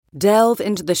Delve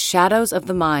into the shadows of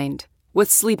the mind with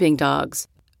Sleeping Dogs,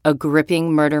 a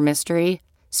gripping murder mystery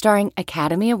starring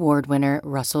Academy Award winner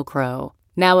Russell Crowe.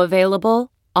 Now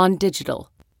available on digital.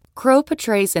 Crowe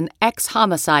portrays an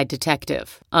ex-homicide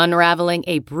detective unraveling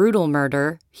a brutal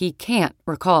murder he can't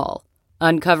recall.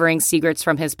 Uncovering secrets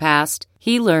from his past,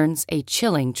 he learns a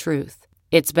chilling truth.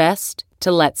 It's best to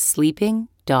let sleeping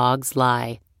dogs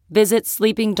lie. Visit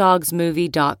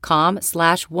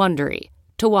sleepingdogsmovie.com/Wondery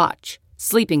to watch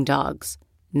Sleeping Dogs,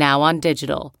 now on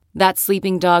digital. That's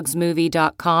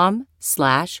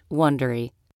sleepingdogsmovie.com/Wondery.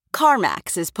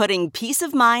 CarMax is putting peace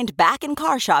of mind back in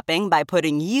car shopping by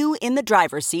putting you in the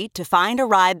driver's seat to find a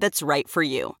ride that's right for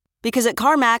you. Because at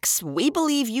CarMax, we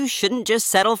believe you shouldn't just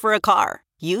settle for a car.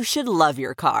 You should love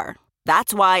your car.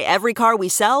 That's why every car we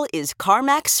sell is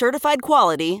CarMax certified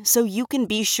quality, so you can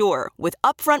be sure with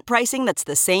upfront pricing that's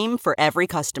the same for every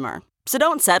customer. So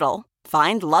don't settle.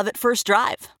 Find love at first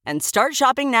drive and start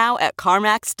shopping now at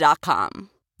CarMax.com.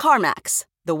 CarMax,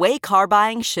 the way car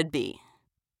buying should be.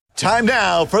 Time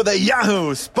now for the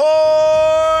Yahoo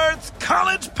Sports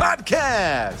College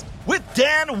Podcast with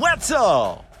Dan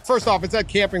Wetzel. First off, it's at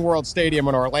Camping World Stadium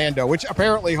in Orlando, which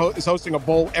apparently is hosting a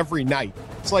bowl every night.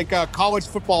 It's like college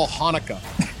football Hanukkah.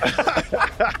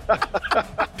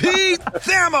 Pete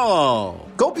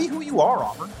Thamel. Go be who you are,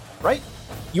 Auburn, right?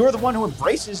 You're the one who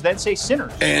embraces, then say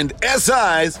sinners. And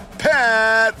SI's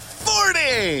Pat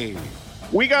Forty.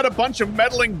 We got a bunch of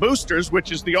meddling boosters,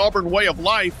 which is the Auburn way of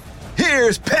life.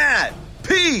 Here's Pat,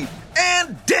 Pete,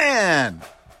 and Dan.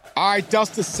 All right,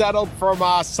 dust is settled from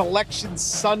Selection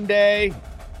Sunday,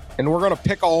 and we're going to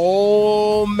pick a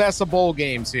whole mess of bowl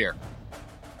games here.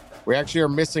 We actually are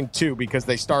missing two because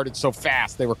they started so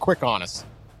fast. They were quick on us.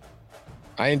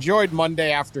 I enjoyed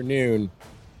Monday afternoon,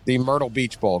 the Myrtle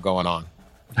Beach Bowl going on.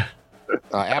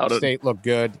 App State looked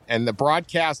good, and the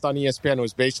broadcast on ESPN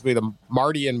was basically the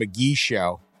Marty and McGee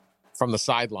show from the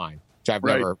sideline, which I've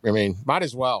never, might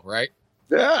as well, right?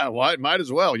 Yeah, well, it might as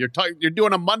well. You're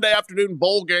doing a Monday afternoon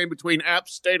bowl game between App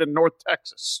State and North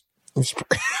Texas.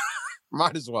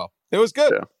 Might as well. It was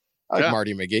good. Yeah. I like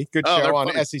Marty McGee. Good show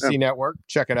on SEC Network.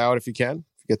 Check it out if you can.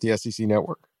 If you get the SEC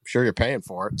Network. I'm sure you're paying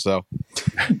for it, so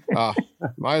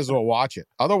might as well watch it.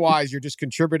 Otherwise, you're just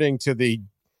contributing to the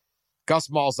Gus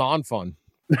Malzahn fund.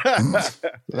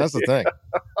 That's the thing.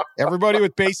 Everybody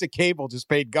with basic cable just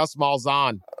paid Gus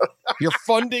Malzahn. You're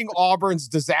funding Auburn's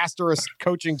disastrous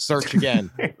coaching search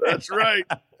again. That's right.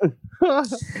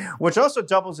 Which also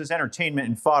doubles as entertainment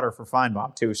and fodder for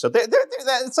Feinbaum, too. So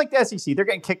it's like the SEC. They're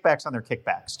getting kickbacks on their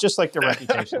kickbacks, just like their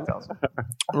reputation tells them.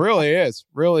 Really is.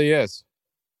 Really is.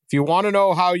 If you want to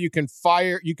know how you can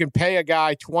pay a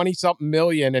guy 20-something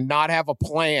million and not have a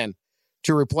plan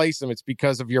to replace him, it's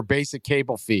because of your basic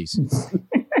cable fees.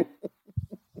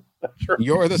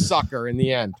 You're the sucker in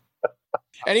the end.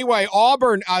 Anyway,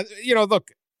 Auburn,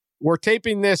 look, we're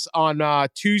taping this on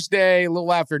Tuesday, a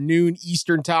little after noon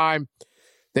Eastern time.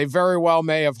 They very well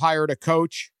may have hired a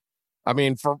coach. I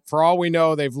mean, for all we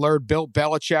know, they've lured Bill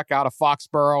Belichick out of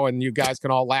Foxborough, and you guys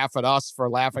can all laugh at us for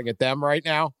laughing at them right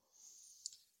now.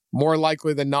 More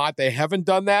likely than not, they haven't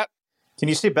done that. Can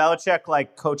you see Belichick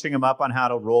like coaching him up on how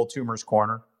to roll Toomer's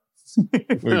corner?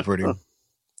 Pretty.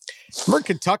 Remember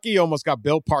Kentucky almost got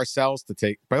Bill Parcells to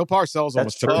take. Bill Parcells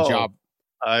almost took the job.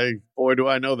 Boy, do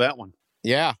I know that one.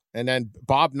 Yeah, and then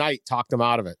Bob Knight talked him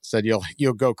out of it. Said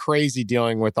you'll go crazy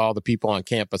dealing with all the people on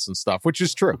campus and stuff, which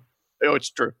is true. Oh, it's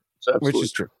true. It's which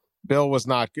is true. Bill was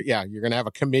not. Yeah, you're going to have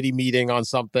a committee meeting on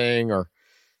something, or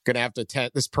going to have to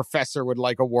attend. This professor would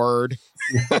like a word.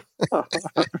 Can't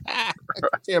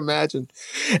imagine.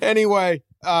 Anyway,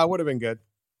 would have been good.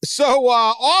 So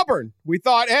Auburn, we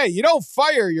thought, hey, you don't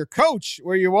fire your coach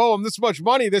where you owe him this much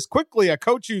money this quickly. A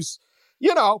coach who's,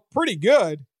 pretty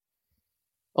good.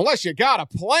 Unless you got a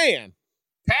plan.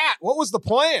 Pat, what was the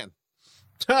plan?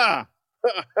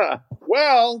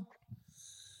 Well,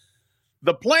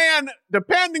 the plan,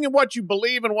 depending on what you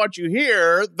believe and what you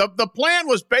hear, the plan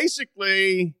was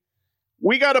basically,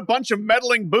 we got a bunch of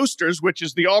meddling boosters, which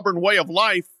is the Auburn way of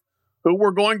life, who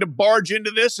were going to barge into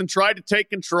this and try to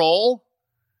take control,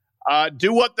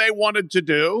 do what they wanted to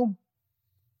do,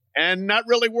 and not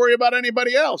really worry about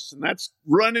anybody else. And that's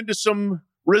run into some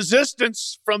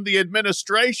resistance from the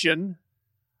administration.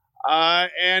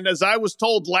 And as I was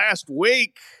told last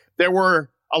week, there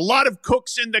were a lot of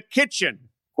cooks in the kitchen,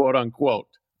 quote unquote.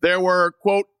 There were,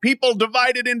 quote, people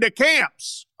divided into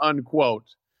camps,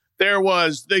 unquote. There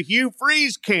was the Hugh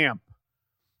Freeze camp.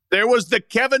 There was the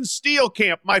Kevin Steele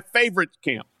camp, my favorite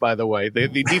camp, by the way, the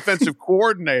defensive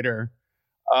coordinator.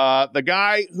 The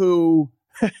guy who,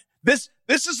 this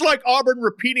is like Auburn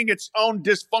repeating its own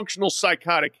dysfunctional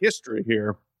psychotic history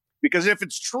here. Because if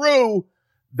it's true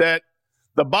that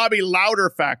the Bobby Lauder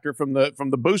factor from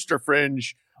the booster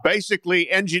fringe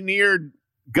basically engineered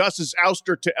Gus's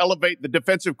ouster to elevate the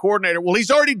defensive coordinator, well,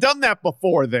 he's already done that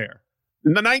before there.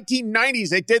 In the 1990s,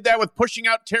 they did that with pushing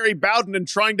out Terry Bowden and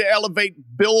trying to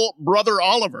elevate Bill Brother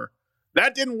Oliver.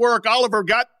 That didn't work. Oliver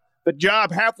got the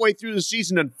job halfway through the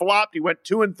season and flopped. He went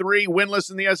 2-3,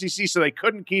 winless in the SEC, so they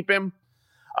couldn't keep him.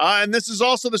 And this is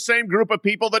also the same group of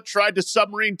people that tried to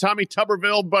submarine Tommy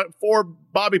Tuberville but for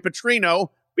Bobby Petrino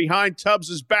behind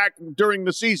Tubbs' back during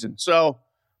the season. So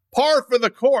par for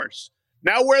the course.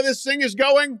 Now where this thing is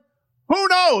going, who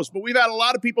knows? But we've had a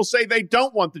lot of people say they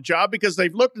don't want the job because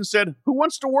they've looked and said, who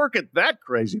wants to work at that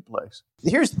crazy place?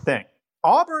 Here's the thing.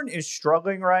 Auburn is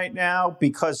struggling right now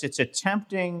because it's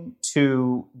attempting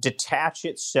to detach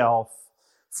itself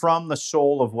from the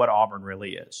soul of what Auburn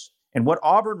really is. And what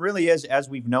Auburn really is, as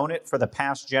we've known it for the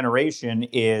past generation,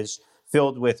 is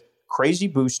filled with crazy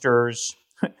boosters,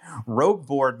 rogue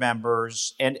board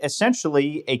members, and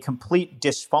essentially a complete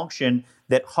dysfunction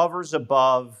that hovers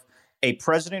above a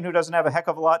president who doesn't have a heck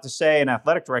of a lot to say, an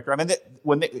athletic director. I mean,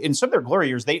 in some of their glory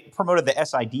years, they promoted the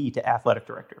SID to athletic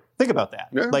director. Think about that.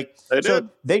 Yeah,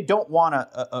 they don't want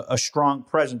a strong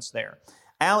presence there.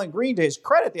 Alan Green, to his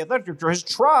credit, the athletic director, has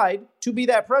tried to be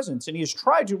that presence, and he has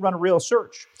tried to run a real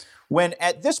search. When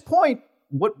at this point,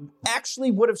 what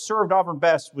actually would have served Auburn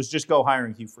best was just go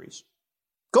hiring Hugh Freeze.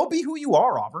 Go be who you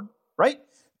are, Auburn, right?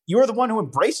 You're the one who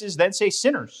embraces, then say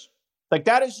sinners. Like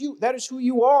that is you. That is who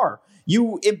you are.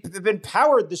 You have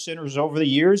empowered the sinners over the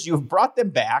years. You've brought them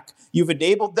back. You've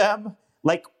enabled them.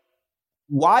 Like,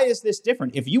 why is this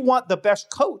different? If you want the best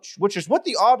coach, which is what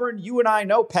the Auburn you and I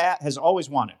know, Pat, has always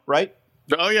wanted, right?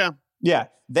 Oh, yeah. Yeah.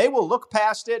 They will look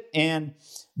past it and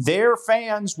their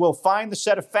fans will find the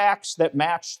set of facts that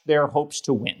match their hopes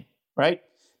to win, right?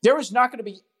 There is not going to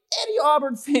be any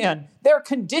Auburn fan. They're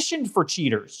conditioned for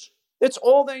cheaters. That's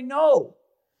all they know.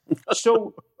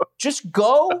 So just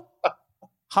go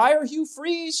hire Hugh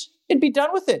Freeze and be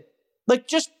done with it. Like,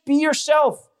 just be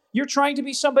yourself. You're trying to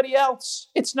be somebody else.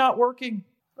 It's not working.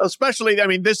 Especially, I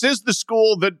mean, this is the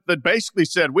school that basically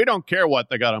said, we don't care what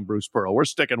they got on Bruce Pearl. We're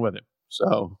sticking with him.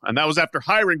 So, and that was after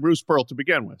hiring Bruce Pearl to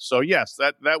begin with. So, yes,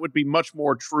 that would be much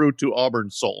more true to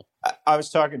Auburn's soul. I was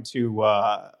talking to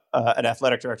an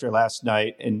athletic director last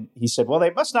night, and he said, well,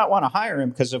 they must not want to hire him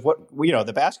because of what,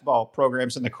 the basketball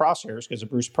program's in the crosshairs because of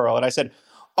Bruce Pearl. And I said,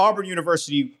 Auburn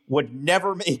University would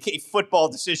never make a football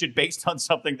decision based on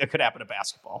something that could happen to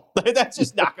basketball. That's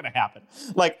just not going to happen.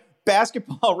 Like,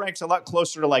 basketball ranks a lot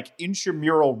closer to like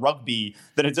intramural rugby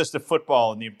than it does to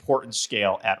football in the importance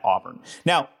scale at Auburn.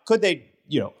 Now, could they,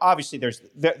 obviously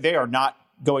they are not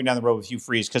going down the road with Hugh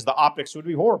Freeze because the optics would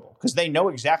be horrible because they know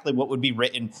exactly what would be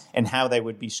written and how they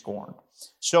would be scorned.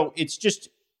 So it's just,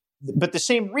 but the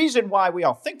same reason why we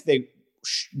all think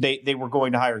they were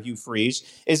going to hire Hugh Freeze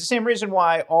is the same reason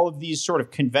why all of these sort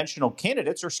of conventional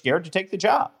candidates are scared to take the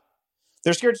job.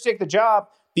 They're scared to take the job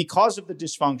because of the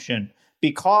dysfunction,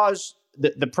 because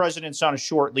the president's on a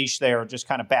short leash there, just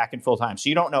kind of back in full time. So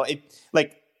you don't know.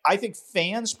 I think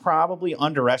fans probably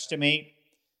underestimate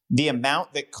the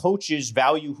amount that coaches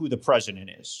value who the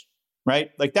president is,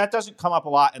 right? Like that doesn't come up a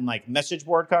lot in like message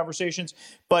board conversations,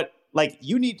 but like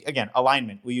you need, again,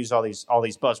 alignment. We use all these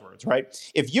buzzwords, right?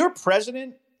 If your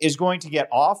president is going to get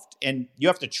offed and you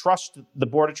have to trust the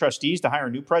board of trustees to hire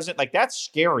a new president, like that's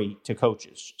scary to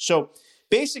coaches. So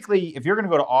basically, if you're going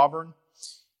to go to Auburn,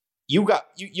 you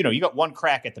got one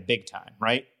crack at the big time,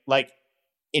 right? Like,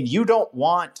 and you don't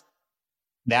want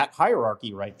that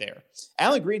hierarchy right there.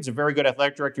 Alan Green's a very good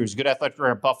athletic director. He was a good athletic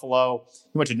director at Buffalo.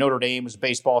 He went to Notre Dame, was a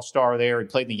baseball star there. He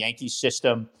played in the Yankees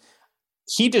system.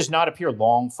 He does not appear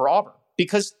long for Auburn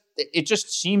because it just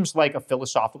seems like a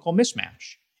philosophical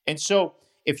mismatch. And so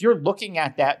if you're looking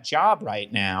at that job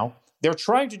right now, they're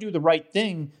trying to do the right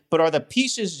thing, but are the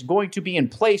pieces going to be in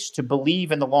place to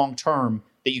believe in the long term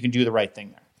that you can do the right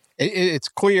thing there? It's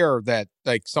clear that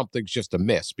like something's just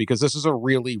amiss because this is a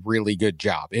really, really good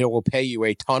job. It will pay you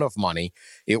a ton of money.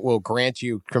 It will grant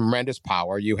you tremendous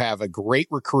power. You have a great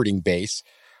recruiting base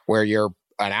where you're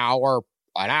an hour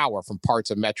from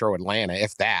parts of Metro Atlanta,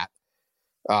 if that.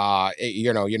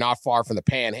 You're not far from the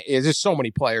Pan. There's so many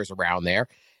players around there,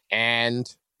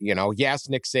 and yes,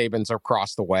 Nick Saban's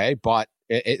across the way, but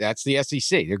that's the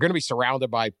SEC. They're going to be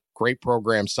surrounded by great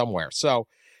programs somewhere. So.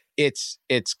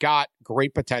 It's got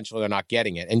great potential. They're not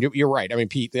getting it. And you're right. I mean,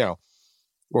 Pete,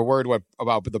 we're worried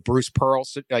about the Bruce Pearl.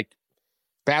 Like,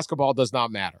 basketball does not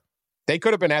matter. They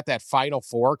could have been at that Final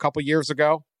Four a couple years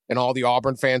ago, and all the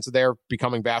Auburn fans are there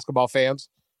becoming basketball fans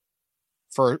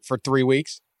for 3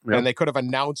 weeks. Yep. And they could have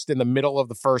announced in the middle of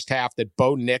the first half that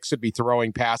Bo Nix would be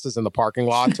throwing passes in the parking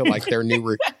lot to like their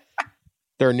new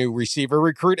receiver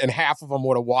recruit, and half of them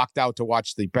would have walked out to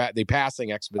watch the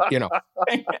passing you know.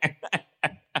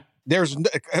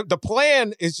 The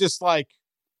plan is just like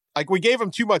we gave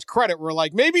them too much credit. We're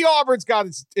like, maybe Auburn's got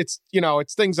its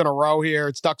things in a row here.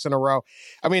 It's ducks in a row.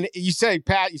 I mean, you said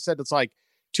it's like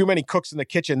too many cooks in the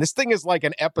kitchen. This thing is like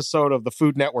an episode of the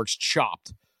Food Network's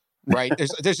Chopped, right?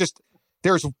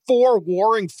 There's 4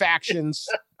 warring factions,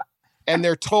 and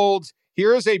they're told,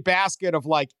 here is a basket of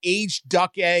like aged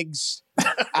duck eggs,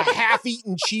 a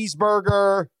half-eaten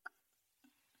cheeseburger,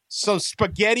 some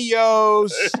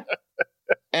SpaghettiOs,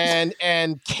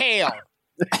 and kale.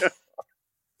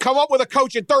 Come up with a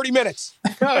coach in 30 minutes.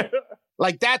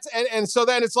 Like that's and so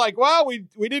then it's like, well,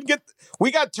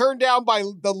 we got turned down by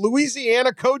the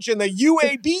Louisiana coach and the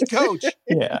UAB coach.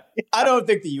 Yeah. I don't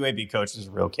think the UAB coach is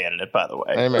a real candidate, by the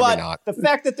way. Maybe but not. The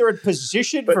fact that they're in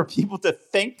position for people to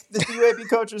think that the UAB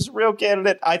coach is a real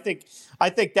candidate, I think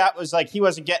that was like he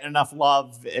wasn't getting enough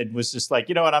love and was just like,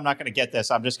 you know what, I'm not going to get this.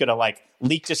 I'm just going to like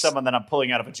leak to someone that I'm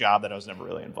pulling out of a job that I was never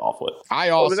really involved with. I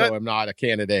also am not a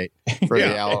candidate for the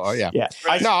LO. Yeah.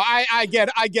 Right. No, I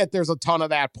get there's a ton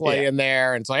of that play in there.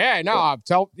 And it's like, hey,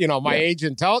 no, my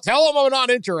agent, tell him I'm not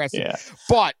interested. Yeah.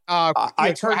 But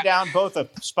I turned down both a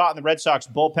spot in the Red Sox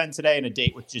bullpen today and a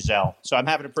date with Giselle. So I'm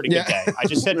having a pretty good day. I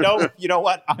just said, no, you know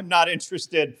what? I'm not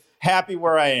interested. Happy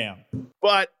where I am.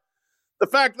 But the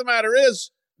fact of the matter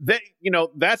is that,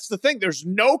 that's the thing. There's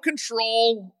no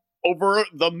control over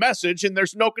the message, and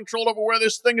there's no control over where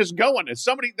this thing is going. And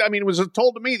somebody, it was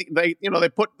told to me they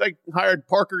hired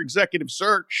Parker Executive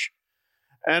Search,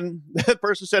 and that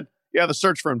person said, yeah, the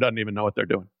search firm doesn't even know what they're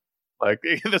doing. Like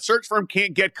the search firm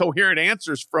can't get coherent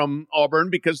answers from Auburn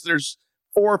because there's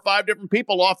 4 or 5 different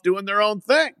people off doing their own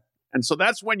thing. And so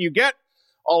that's when you get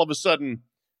all of a sudden,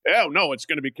 oh, no, it's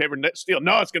going to be Kevin Steele.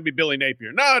 No, it's going to be Billy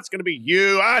Napier. No, it's going to be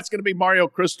you. It's going to be Mario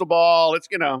Cristobal. It's,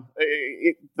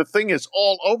 the thing is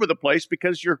all over the place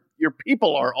because your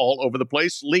people are all over the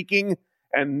place, leaking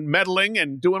and meddling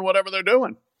and doing whatever they're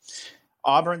doing.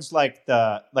 Auburn's like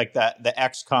the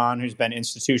ex-con who's been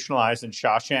institutionalized in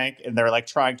Shawshank, and they're like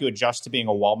trying to adjust to being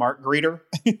a Walmart greeter.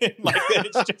 Like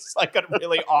it's just like a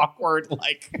really awkward,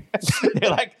 like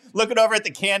they're like looking over at the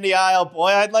candy aisle. Boy,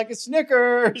 I'd like a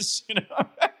Snickers.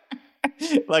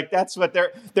 Like that's what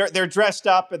they're dressed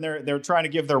up and they're trying to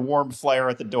give their warm flair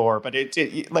at the door. But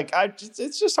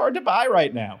it's just hard to buy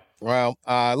right now. Well,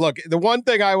 look, the one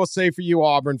thing I will say for you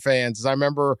Auburn fans is I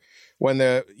remember when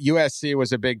the USC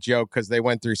was a big joke because they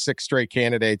went through 6 straight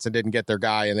candidates and didn't get their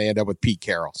guy, and they end up with Pete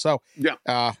Carroll. So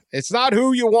it's not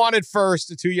who you wanted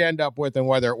first, it's who you end up with and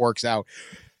whether it works out.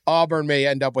 Auburn may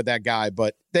end up with that guy,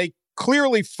 but they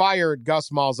clearly fired Gus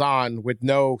Malzahn with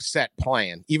no set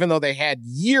plan, even though they had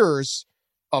years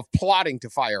of plotting to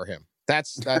fire him.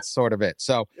 That's sort of it.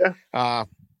 So,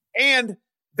 and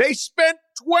they spent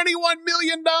 $21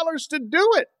 million to do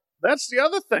it. That's the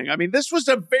other thing. This was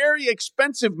a very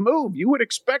expensive move. You would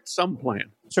expect some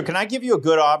plan. So can I give you a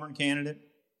good Auburn candidate?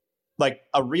 Like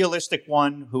a realistic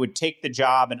one who would take the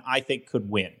job and I think could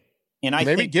win. And I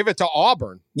think give it to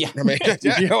Auburn. Yeah.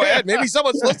 Go ahead. Maybe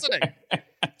someone's listening.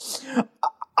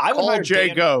 I would hire Jay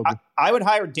Gogue. I would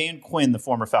hire Dan Quinn, the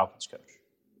former Falcons coach.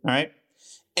 All right.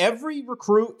 Every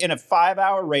recruit in a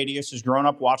 5-hour radius has grown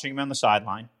up watching him on the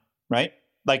sideline. Right.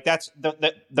 Like that's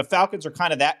the Falcons are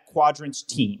kind of that quadrant's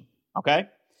team. Okay.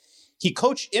 He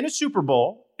coached in a Super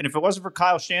Bowl. And if it wasn't for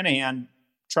Kyle Shanahan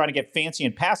trying to get fancy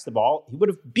and pass the ball, he would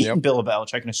have beaten Bill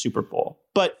Belichick in a Super Bowl.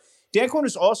 But Dan Quinn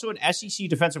is also an SEC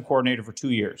defensive coordinator for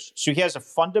 2 years. So he has a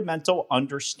fundamental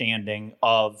understanding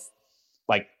of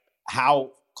like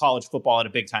how college football at a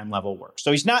big time level works.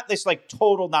 So he's not this like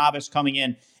total novice coming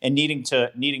in and needing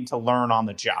to learn on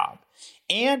the job.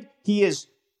 And he is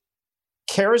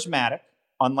charismatic,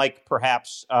 unlike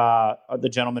perhaps the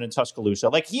gentleman in Tuscaloosa.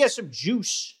 Like he has some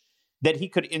juice that he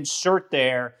could insert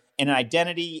there and an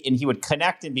identity, and he would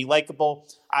connect and be likable.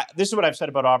 This is what I've said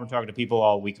about Auburn, talking to people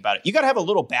all week about it. You got to have a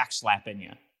little backslap in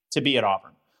you to be at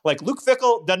Auburn. Like Luke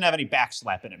Fickell doesn't have any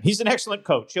backslap in him. He's an excellent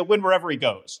coach. He'll win wherever he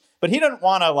goes. But he doesn't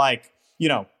want to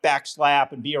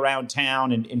backslap and be around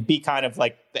town and be kind of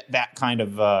like that kind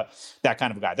of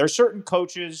guy. There are certain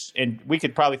coaches, and we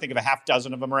could probably think of a half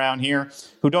dozen of them around here,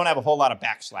 who don't have a whole lot of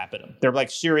backslap in them. They're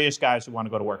like serious guys who want to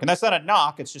go to work. And that's not a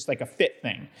knock. It's just like a fit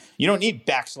thing. You don't need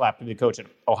backslap to be a coach at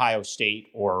Ohio State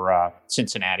or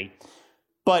Cincinnati.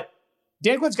 But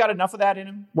Dan Quinn's got enough of that in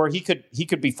him where he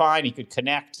could be fine. He could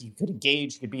connect. He could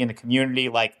engage. He could be in the community.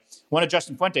 Like one of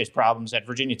Justin Fuente's problems at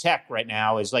Virginia Tech right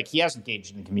now is like he hasn't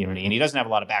engaged in the community and he doesn't have a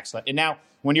lot of backslap. And now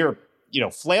when you're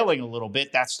flailing a little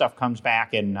bit, that stuff comes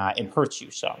back and hurts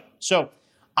you some. So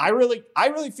I really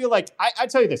feel like I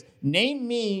tell you this: name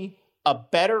me a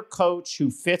better coach who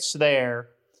fits there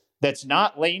that's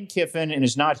not Lane Kiffin and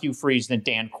is not Hugh Freeze than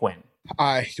Dan Quinn.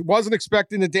 I wasn't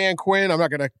expecting the Dan Quinn. I'm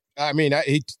not gonna. I mean,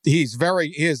 he's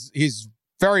very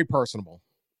personable,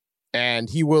 and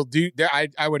he will do.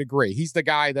 I would agree. He's the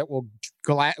guy that will,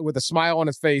 with a smile on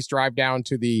his face, drive down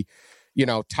to the,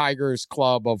 Tigers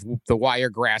Club of the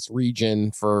Wiregrass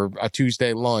region for a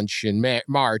Tuesday lunch in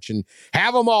March and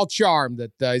have them all charmed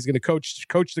that he's going to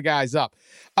coach the guys up.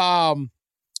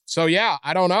 So yeah,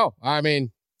 I don't know. I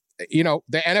mean, the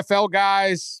NFL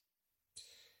guys,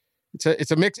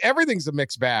 it's a mix. Everything's a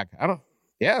mixed bag.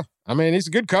 Yeah. I mean, he's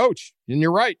a good coach. And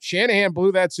you're right. Shanahan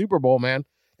blew that Super Bowl, man.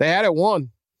 They had it won.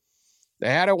 They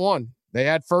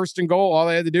had first and goal. All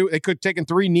they had to do, they could have taken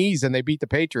 3 knees and they beat the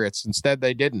Patriots. Instead,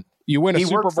 they didn't. You win a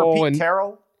Super Bowl. For Pete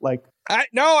Carroll?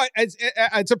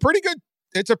 It's a pretty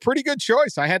good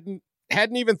choice. I hadn't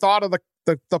even thought of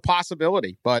the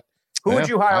possibility. But who would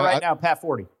you hire right now, Pat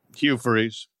Forty? Hugh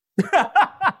Freeze.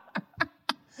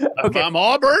 Okay. I'm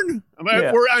Auburn.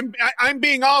 I'm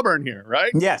being Auburn here,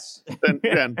 right? Yes.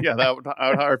 then I would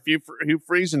hire Hugh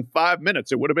Freeze in 5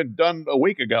 minutes. It would have been done a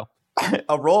week ago.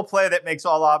 A role play that makes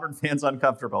all Auburn fans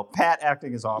uncomfortable. Pat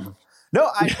acting as Auburn. No,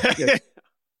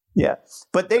 yeah.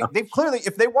 But they've clearly,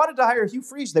 if they wanted to hire Hugh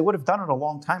Freeze, they would have done it a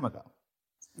long time ago.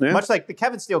 Yeah. Much like the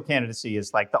Kevin Steele candidacy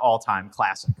is like the all-time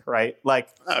classic, right? Like,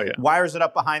 wires it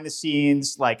up behind the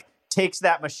scenes, like takes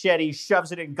that machete,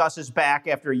 shoves it in Gus's back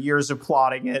after years of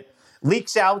plotting it,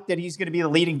 leaks out that he's going to be the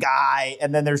leading guy,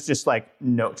 and then there's just like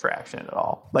no traction at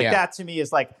all. Like that to me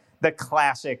is like the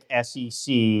classic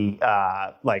SEC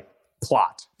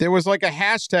plot. There was like a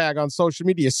hashtag on social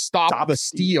media, Stop the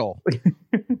Steal.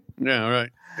 Yeah, right.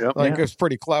 Yep. It was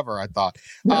pretty clever, I thought.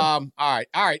 Yeah. All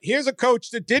right. Here's a coach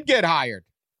that did get hired.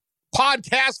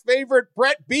 Podcast favorite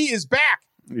Brett B is back.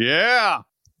 Yeah.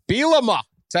 Bielema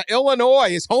to Illinois,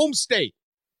 his home state.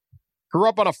 Grew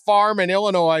up on a farm in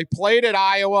Illinois, played at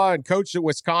Iowa and coached at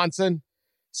Wisconsin.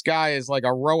 This guy is like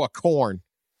a row of corn.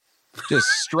 Just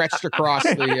stretched across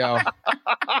the...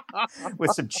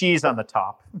 with some cheese on the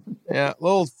top. Yeah,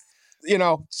 little,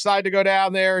 decided to go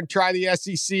down there and try the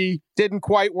SEC. Didn't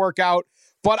quite work out.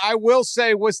 But I will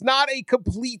say, was not a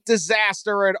complete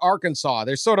disaster at Arkansas.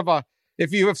 There's sort of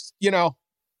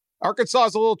Arkansas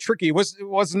is a little tricky. It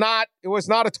was not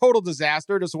a total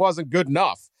disaster. It just wasn't good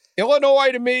enough.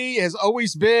 Illinois, to me, has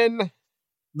always been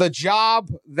the job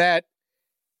that,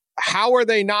 how are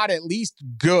they not at least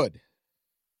good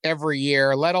every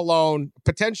year, let alone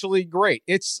potentially great?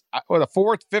 It's the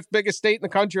 4th, 5th biggest state in the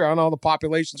country. I don't know the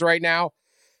populations right now.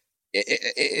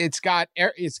 It's got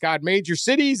major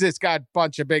cities. It's got a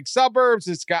bunch of big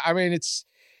suburbs.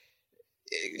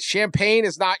 Champaign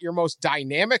is not your most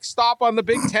dynamic stop on the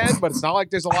Big Ten, but it's not like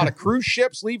there's a lot of cruise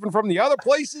ships leaving from the other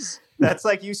places. That's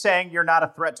like you saying you're not a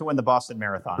threat to win the Boston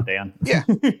Marathon, Dan. Yeah.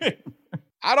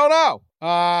 I don't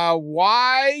know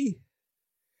why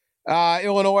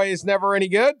Illinois is never any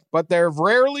good, but they're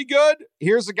rarely good.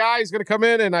 Here's a guy who's going to come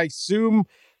in and I assume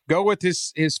go with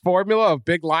his formula of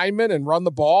big linemen and run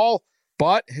the ball,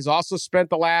 but has also spent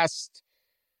the last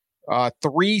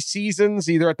 3 seasons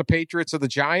either at the Patriots or the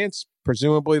Giants,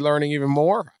 presumably learning even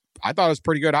more. I thought it was a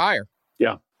pretty good hire.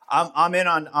 Yeah. I'm in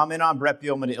on Brett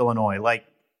Bielema to Illinois. Like,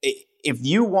 if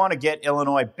you want to get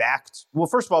Illinois back, well,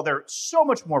 first of all, they're so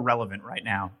much more relevant right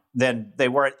now than they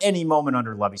were at any moment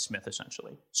under Lovie Smith,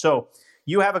 essentially. So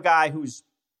you have a guy who's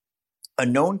a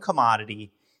known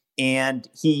commodity, and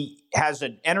he has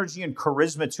an energy and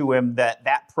charisma to him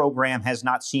that program has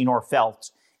not seen or felt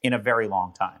in a very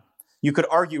long time. You could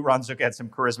argue Runzook had some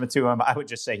charisma to him. I would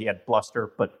just say he had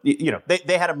bluster, but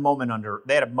they had a moment under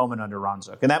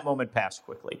Runzook, and that moment passed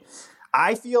quickly.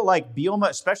 I feel like Bielema,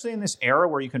 especially in this era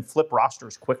where you can flip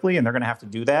rosters quickly, and they're going to have to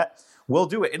do that, will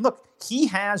do it. And look, he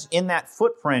has in that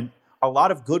footprint a lot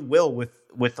of goodwill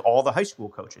with all the high school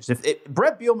coaches.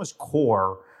 Brett Bielema's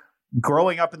core,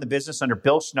 growing up in the business under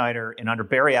Bill Snyder and under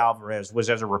Barry Alvarez, was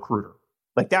as a recruiter.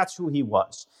 Like, that's who he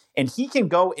was. And he can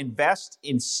go invest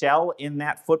and sell in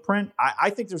that footprint. I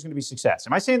think there's going to be success.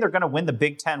 Am I saying they're going to win the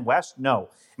Big Ten West? No.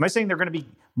 Am I saying they're going to be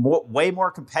way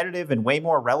more competitive and way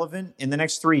more relevant in the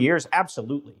next 3 years?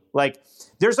 Absolutely. Like,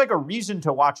 there's like a reason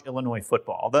to watch Illinois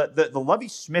football. The Lovie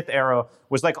Smith era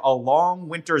was like a long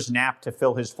winter's nap to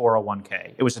fill his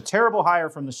 401k. It was a terrible hire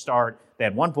from the start. They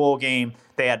had one bowl game.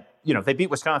 They had, they beat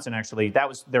Wisconsin, actually. That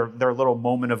was their little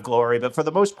moment of glory. But for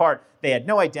the most part, they had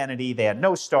no identity. They had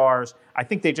no stars. I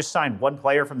think they just signed one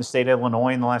player from the state of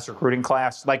Illinois in the last recruiting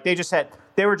class. Like, they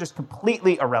were just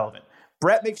completely irrelevant.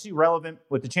 Brett makes you relevant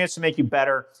with the chance to make you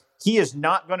better. He is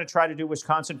not going to try to do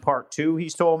Wisconsin Part 2.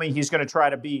 He's told me he's going to try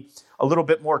to be a little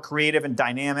bit more creative and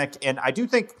dynamic. And I do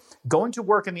think going to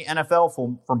work in the NFL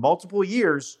for multiple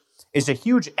years is a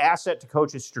huge asset to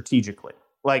coaches strategically.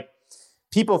 Like,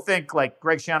 people think like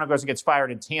Greg Schiano goes and gets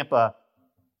fired in Tampa,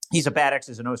 he's a bad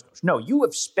X's and O's coach. No, you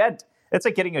have spent, it's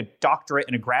like getting a doctorate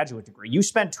and a graduate degree. You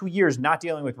spent 2 years not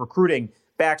dealing with recruiting,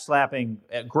 backslapping,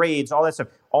 grades, all that stuff.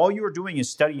 All you are doing is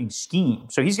studying scheme.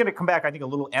 So he's going to come back, I think, a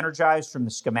little energized from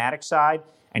the schematic side,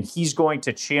 and he's going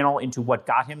to channel into what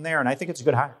got him there. And I think it's a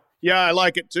good hire. Yeah, I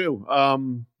like it too.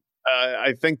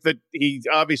 I think that he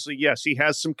obviously, yes, he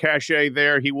has some cachet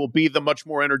there. He will be the much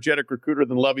more energetic recruiter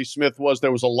than Lovie Smith was.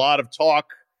 There was a lot of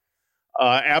talk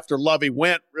after Lovie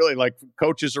went, really, like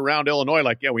coaches around Illinois,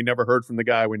 like, yeah, we never heard from the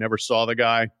guy. We never saw the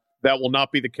guy. That will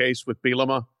not be the case with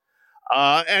Bielema.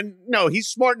 And no, he's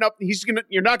smart enough.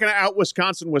 You're not going to out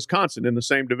Wisconsin in the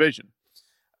same division.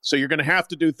 So you're going to have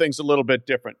to do things a little bit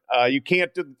different. You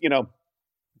can't do,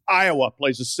 Iowa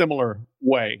plays a similar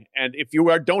way. And if you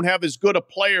don't have as good a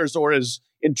players or as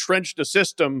entrenched a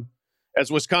system as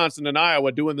Wisconsin and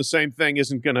Iowa, doing the same thing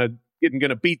isn't going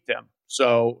to beat them.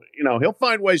 So, he'll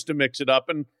find ways to mix it up.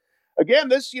 And again,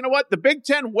 the Big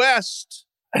Ten West,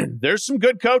 there's some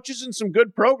good coaches and some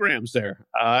good programs there.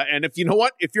 And if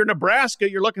you're Nebraska,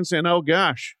 you're looking saying, oh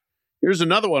gosh, here's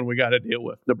another one we got to deal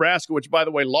with. Nebraska, which by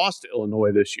the way, lost to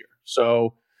Illinois this year.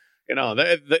 So,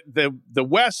 the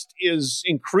West is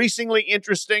increasingly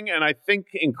interesting, and I think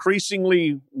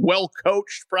increasingly well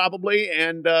coached, probably,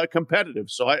 and competitive.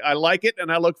 So I like it,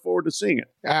 and I look forward to seeing it.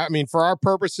 I mean, for our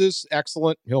purposes,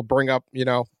 excellent. He'll bring up,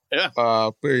 he'll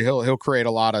create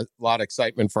a lot of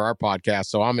excitement for our podcast.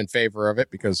 So I'm in favor of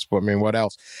it because, what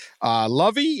else?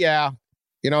 Lovey, yeah,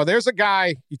 there's a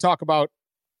guy you talk about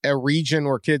a region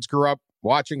where kids grew up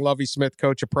watching Lovie Smith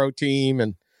coach a pro team,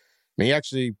 and he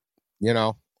actually,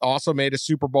 also made a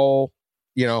Super Bowl,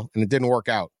 and it didn't work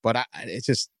out. But that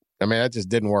just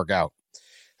didn't work out.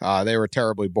 They were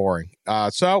terribly boring.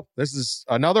 So this is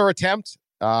another attempt.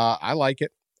 I like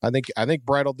it. I think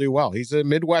Brett will do well. He's a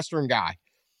Midwestern guy.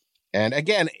 And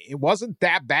again, it wasn't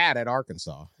that bad at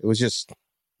Arkansas. It was just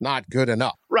not good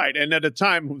enough. Right. And at a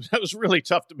time, that was really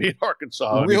tough to beat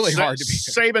Arkansas. Really hard to beat.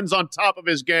 Saban's on top of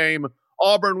his game.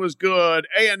 Auburn was good.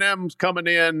 A&M's coming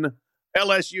in.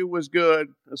 LSU was good.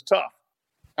 It was tough.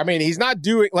 I mean, he's not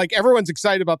doing, like, everyone's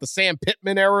excited about the Sam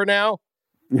Pittman era now.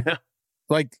 Yeah.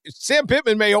 Like, Sam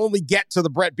Pittman may only get to the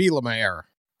Brett Bielema era.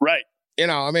 Right.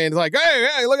 It's like,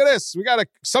 hey, look at this. We got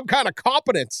some kind of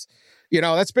competence.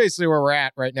 That's basically where we're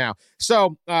at right now.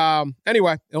 So,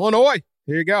 anyway, Illinois,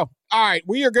 here you go. All right,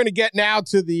 we are going to get now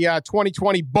to the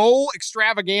 2020 Bowl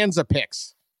Extravaganza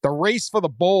picks. The race for the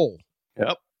bowl.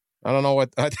 Yep. I don't know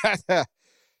what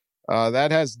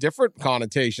that has different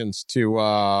connotations to,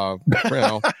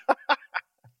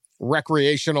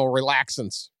 recreational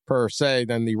relaxants per se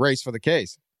than the race for the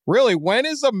case. Really, when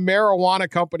is a marijuana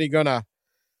company gonna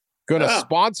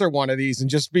sponsor one of these and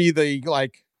just be the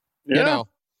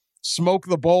smoke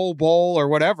the bowl or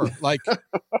whatever? Like,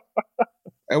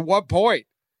 at what point?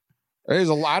 There's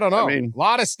I don't know. A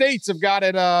lot of states have got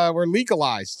it. We're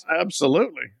legalized.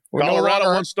 Absolutely. Colorado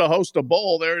wants to host a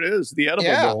bowl. There it is, the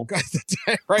edible bowl.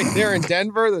 Right there in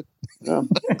Denver.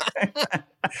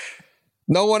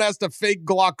 No one has to fake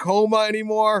glaucoma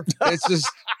anymore. It's just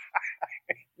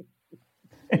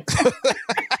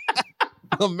the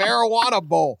marijuana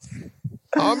bowl.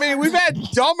 I mean, we've had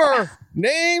dumber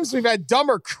names. We've had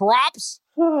dumber crops.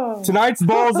 Tonight's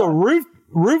bowl is a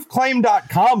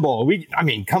roofclaim.com bowl.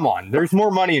 Come on. There's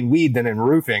more money in weed than in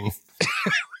roofing.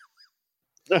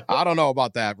 I don't know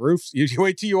about that. Roofs, you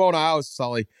wait till you own a house,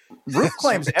 Sully. Roof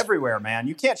claims everywhere, man.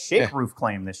 You can't shake roof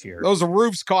claim this year. Those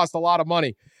roofs cost a lot of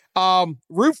money.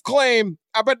 Roof claim,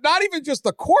 but not even just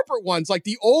the corporate ones, like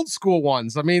the old school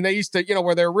ones. I mean, they used to,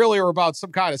 where they really are about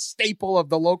some kind of staple of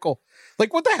the local.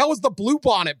 Like, what the hell is the Blue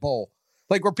Bonnet Bowl?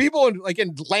 Like, were people in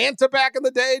Atlanta back in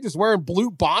the day just wearing blue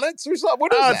bonnets or something?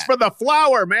 What is that? It's for the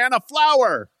flour, man. A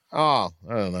flower. Oh,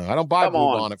 I don't know. I don't buy Blue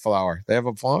Bonnet flour. They have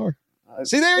a flower.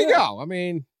 See, there you go. I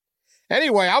mean,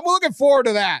 anyway, I'm looking forward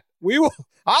to that.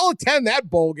 I'll attend that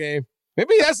bowl game.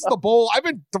 Maybe that's the bowl. I've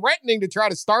been threatening to try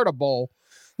to start a bowl.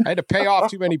 I had to pay off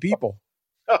too many people.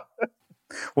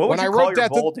 What would you call your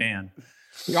bowl, Dan?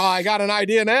 I got an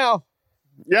idea now.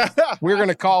 Yeah. We're going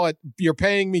to call it, you're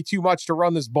paying me too much to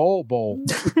run this bowl.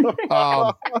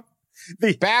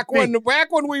 Back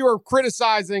when we were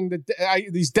criticizing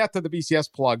these Death of the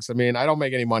BCS plugs, I mean, I don't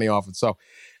make any money off it. So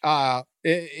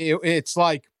it's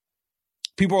like,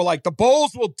 people were like, the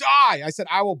bowls will die. I said,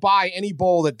 I will buy any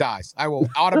bowl that dies. I will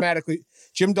automatically.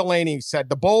 Jim Delaney said,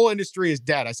 the bowl industry is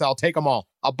dead. I said, I'll take them all.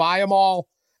 I'll buy them all.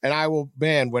 And I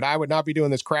would not be doing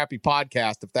this crappy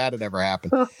podcast if that had ever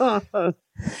happened.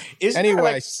 Isn't there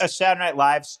like a Saturday Night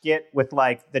Live skit with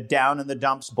like the Down in the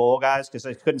Dumps bowl guys because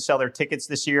they couldn't sell their tickets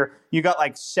this year? You got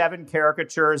like 7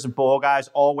 caricatures of bowl guys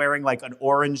all wearing like an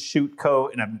orange suit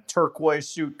coat and a turquoise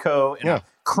suit coat and a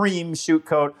cream suit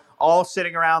coat, all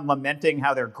sitting around lamenting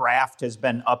how their graft has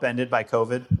been upended by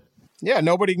COVID. Yeah,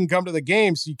 nobody can come to the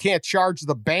game, so you can't charge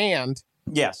the band.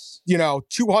 Yes.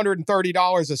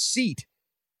 $230 a seat,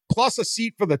 plus a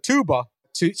seat for the tuba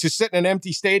to sit in an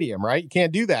empty stadium, right? You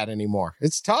can't do that anymore.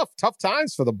 It's tough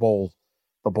times for the bowl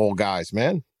guys,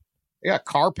 man. They got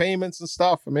car payments and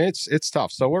stuff. I mean, it's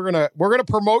tough. So we're gonna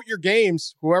promote your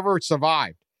games, whoever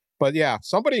survived. But yeah,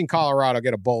 somebody in Colorado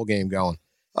get a bowl game going,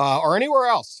 or anywhere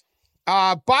else.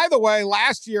 By the way,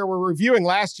 last year we're reviewing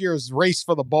last year's race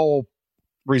for the bowl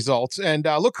results, and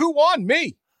look who won.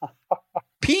 Me.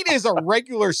 Pete is a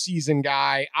regular season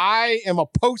guy. I am a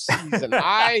postseason.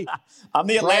 I'm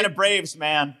the Atlanta Braves,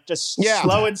 man. Just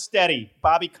slow and steady.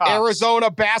 Bobby Cox. Arizona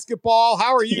basketball.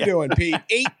 How are you doing, Pete?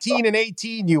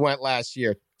 18-18 you went last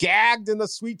year. Gagged in the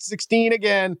Sweet 16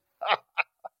 again.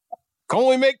 Can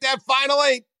only make that Final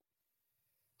 8.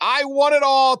 I won it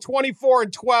all,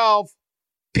 24-12.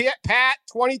 Pat,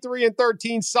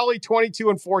 23-13. Sully,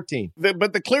 22-14.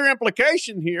 But the clear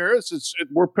implication here is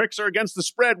where picks are against the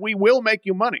spread, we will make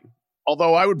you money.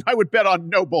 Although I would bet on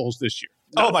no bowls this year.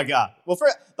 No. Oh my God! Well,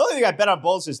 the only thing I bet on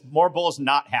bowls is more bowls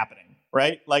not happening.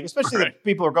 Right? Like especially the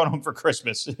people who are going home for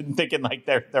Christmas and thinking like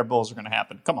their bowls are going to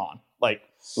happen. Come on, like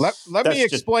let me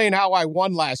explain how I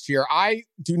won last year. I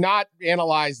do not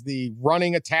analyze the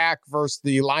running attack versus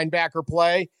the linebacker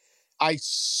play. I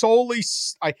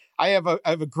have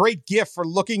a great gift for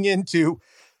looking into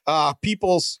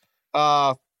people's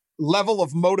level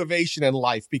of motivation in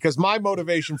life, because my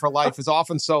motivation for life is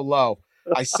often so low.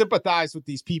 I sympathize with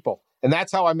these people, and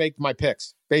that's how I make my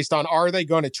picks, based on are they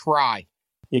going to try?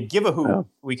 You give a hoot,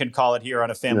 we can call it here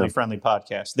on a family-friendly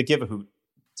podcast. The give a hoot.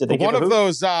 Did they one of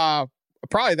those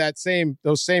probably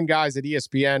those same guys at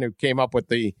ESPN who came up with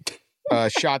the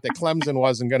shot that Clemson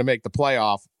wasn't going to make the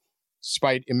playoff.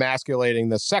 Despite emasculating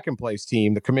the second place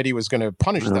team, the committee was going to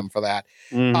punish them for that.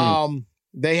 Mm-hmm.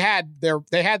 They had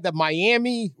the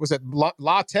Miami, was it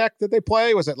La Tech that they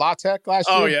play? Was it La Tech last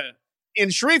year? Oh yeah, in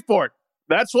Shreveport.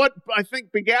 That's what I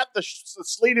think begat the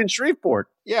sleet in Shreveport.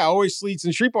 Yeah, always sleets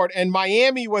in Shreveport. And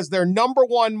Miami was their number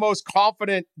one most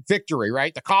confident victory,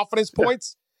 right? The confidence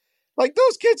points. Like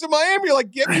those kids in Miami are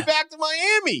like, get me back to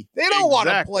Miami. They don't want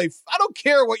to play. I don't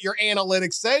care what your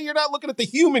analytics say. You're not looking at the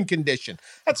human condition.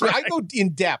 That's right. I go in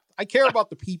depth. I care about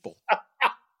the people.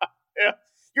 Yeah.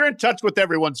 You're in touch with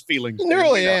everyone's feelings. I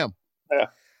really am. Yeah.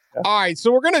 All right.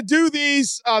 So we're going to do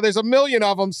these. There's a million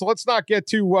of them. So let's not get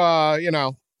too much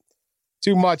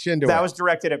into it. That was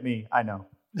directed at me. I know.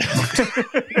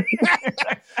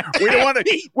 We don't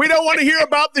want to hear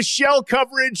about the shell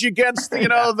coverage against the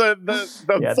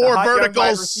four the verticals.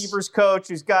 Wide receivers coach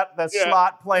who's got the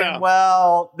slot playing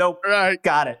well. Nope. Right.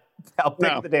 Got it. I'll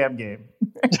pick the damn game.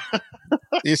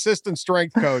 The assistant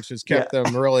strength coach has kept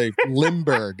them really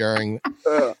limber during.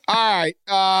 All right.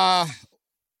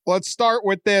 Let's start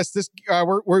with this.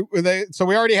 So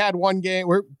we already had one game.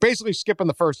 We're basically skipping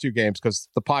the first 2 games because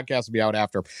the podcast will be out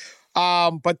after.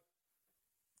 But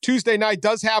Tuesday night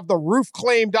does have the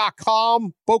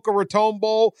roofclaim.com Boca Raton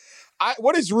Bowl.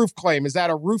 What is Roof Claim? Is that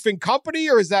a roofing company,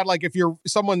 or is that like if your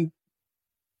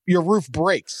roof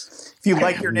breaks? If you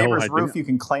like your neighbor's roof, you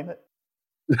can claim it.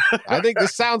 I think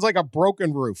this sounds like a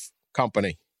broken roof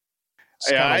company.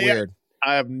 It's kind of weird.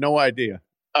 I have no idea.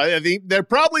 I think they're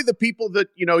probably the people that,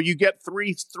 you get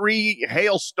three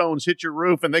hailstones hit your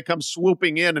roof and they come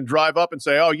swooping in and drive up and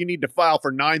say, oh, you need to file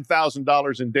for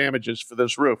 $9,000 in damages for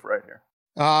this roof right here.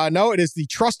 No, it is the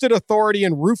trusted authority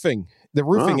in roofing, the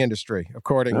roofing industry,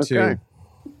 according to.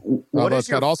 What is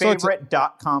your favorite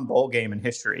 .com bowl game in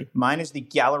history? Mine is the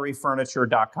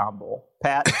galleryfurniture.com bowl.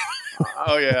 Pat?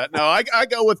 Oh, yeah. No, I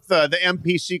go with the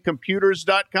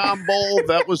MPCcomputers.com bowl.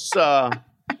 That was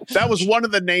one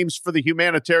of the names for the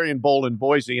Humanitarian Bowl in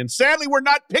Boise. And sadly, we're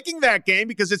not picking that game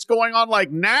because it's going on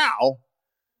like now.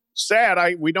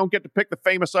 Sad. We don't get to pick the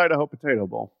famous Idaho Potato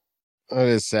Bowl. It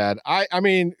is sad. I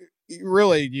mean,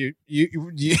 really, you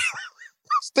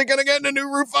thinking of getting a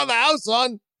new roof on the house,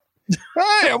 son?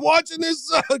 Hey, I'm watching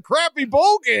this crappy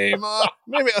bowl game.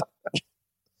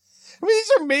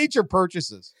 These are major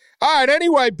purchases. All right.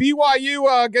 Anyway,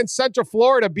 BYU against Central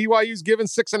Florida. BYU's given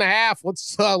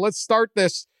 6.5. Let's start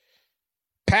this.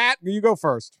 Pat, you go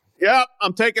first. Yep,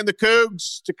 I'm taking the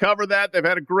Cougs to cover that. They've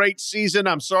had a great season.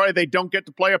 I'm sorry they don't get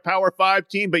to play a Power 5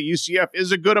 team, but UCF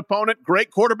is a good opponent.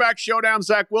 Great quarterback showdown.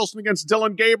 Zach Wilson against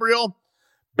Dylan Gabriel.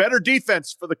 Better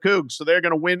defense for the Cougs, so they're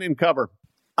going to win and cover.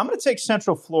 I'm going to take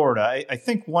Central Florida. I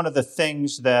think one of the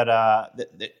things that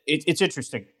it's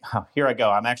interesting. Here I go.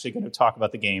 I'm actually going to talk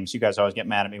about the games. You guys always get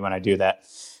mad at me when I do that.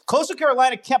 Coastal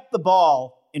Carolina kept the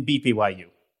ball and beat BYU,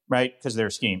 right? Because of their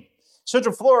scheme.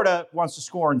 Central Florida wants to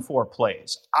score in 4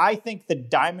 plays. I think the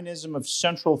diamonism of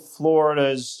Central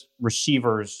Florida's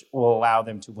receivers will allow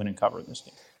them to win and cover in this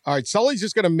game. All right, Sully's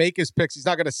just going to make his picks. He's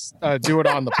not going to do it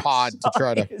on the pod to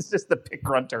try to. It's just the pick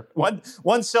grunter.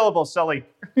 One syllable, Sully.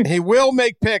 He will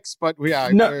make picks, but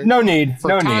no need.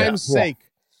 For time's sake.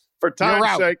 For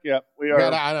time's sake, yeah, we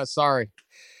are. Sorry.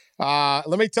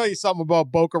 Let me tell you something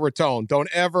about Boca Raton. Don't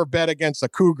ever bet against a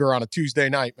Cougar on a Tuesday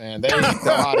night, man. They know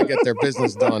how to get their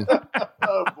business done.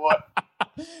 Oh, boy.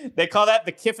 They call that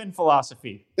the Kiffin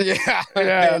philosophy. Yeah.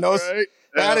 Right.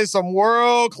 That is some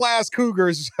world-class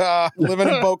Cougars living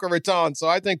in Boca Raton. So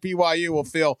I think BYU will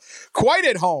feel quite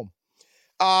at home.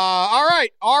 All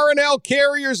right, R&L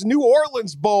Carriers New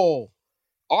Orleans Bowl.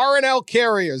 R&L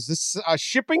Carriers, this is a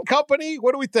shipping company?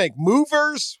 What do we think?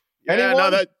 Movers? Yeah,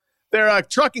 no, they're a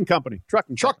trucking company.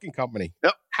 Trucking company.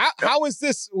 Yep. How is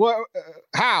this?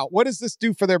 What does this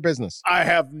do for their business? I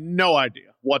have no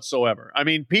idea whatsoever. I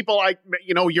mean, people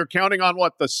you're counting on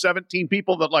the 17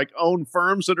 people that own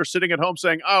firms that are sitting at home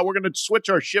saying, "Oh, we're going to switch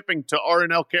our shipping to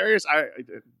R&L Carriers."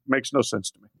 It makes no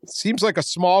sense to me. It seems like a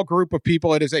small group of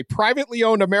people. It is a privately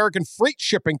owned American freight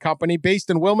shipping company based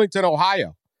in Wilmington,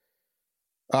 Ohio.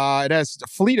 It has a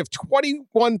fleet of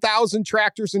 21,000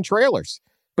 tractors and trailers.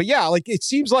 But yeah, it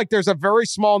seems like there's a very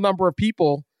small number of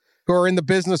people who are in the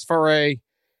business for a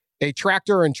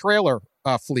tractor and trailer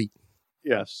fleet.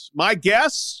 Yes. My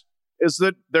guess is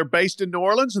that they're based in New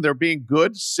Orleans and they're being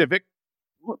good civic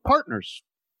partners.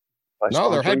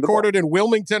 No, they're headquartered in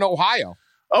Wilmington, Ohio.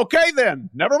 Okay, then.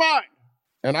 Never mind.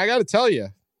 And I got to tell you,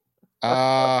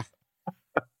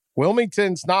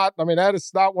 Wilmington's that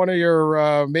is not one of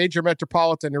your major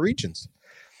metropolitan regions.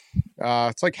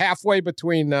 It's halfway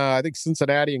between, I think,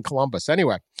 Cincinnati and Columbus.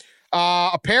 Anyway,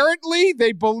 apparently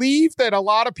they believe that a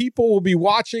lot of people will be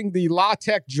watching the La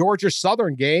Tech Georgia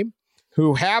Southern game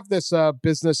who have this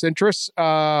business interest.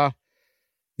 The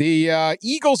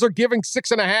Eagles are giving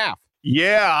 6.5.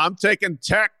 Yeah, I'm taking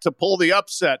Tech to pull the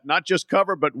upset, not just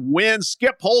cover, but win.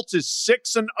 Skip Holtz is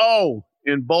 6-0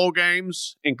 in bowl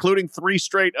games, including 3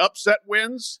 straight upset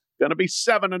wins. Going to be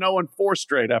 7-0 in 4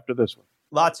 straight after this one.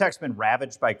 La Tech's been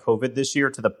ravaged by COVID this year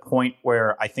to the point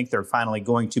where I think they're finally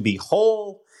going to be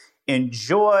whole.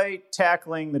 Enjoy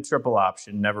tackling the triple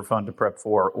option. Never fun to prep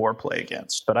for or play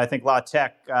against. But I think La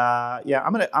Tech, I'm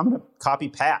gonna copy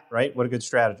Pat. Right? What a good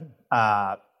strategy.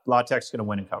 La Tech's gonna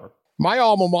win and cover. My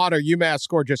alma mater, UMass,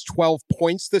 scored just 12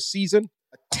 points this season.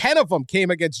 10 of them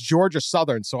came against Georgia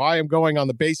Southern. So I am going on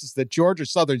the basis that Georgia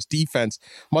Southern's defense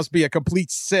must be a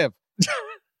complete sieve.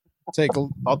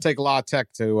 I'll take La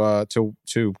Tech to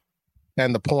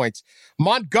end the points.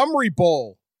 Montgomery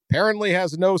Bowl apparently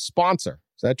has no sponsor.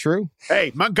 Is that true?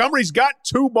 Hey, Montgomery's got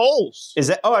 2 bowls. Is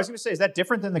that? Oh, I was going to say, is that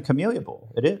different than the Camellia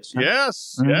Bowl? It is. Huh?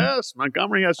 Yes, yes.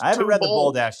 Montgomery has 2 bowls. I haven't read the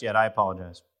bowl dash yet. I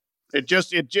apologize. It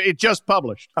just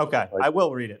published. Okay, I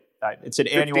will read it. It's an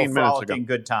annual frolicking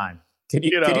good time. Can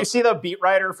you see the beat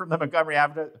writer from the Montgomery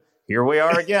Advocate? Here we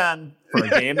are again for a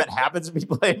game that happens to be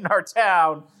played in our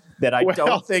town that I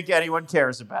don't think anyone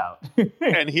cares about.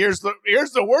 And here's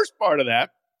the worst part of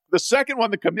that. The second one,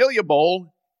 the Camellia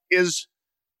Bowl, is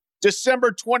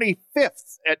December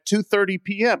 25th at 2:30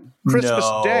 p.m. Christmas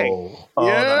Day. Oh,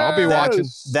 yeah, I'll be watching.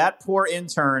 That poor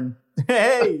intern.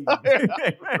 Hey.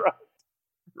 Right.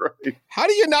 How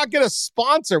do you not get a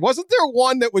sponsor? Wasn't there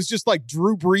one that was just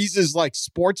Drew Brees'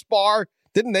 sports bar?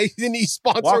 Didn't he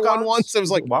sponsor Walk-ons? one once? It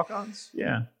was walk-ons?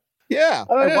 Yeah. Yeah.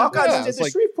 Walk-ons did the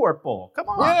Shreveport Bowl. Come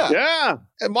on. Yeah.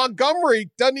 And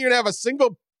Montgomery doesn't even have a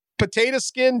single potato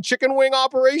skin chicken wing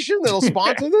operation that'll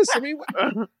sponsor this. I mean,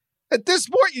 at this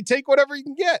point, you take whatever you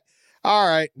can get. All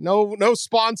right. No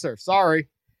sponsor. Sorry.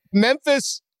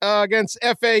 Memphis against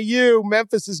FAU.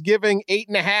 Memphis is giving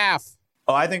 8.5.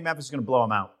 Oh, I think Memphis is going to blow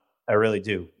them out. I really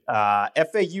do.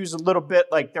 FAU's a little bit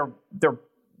they're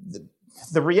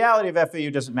the reality of FAU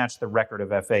doesn't match the record of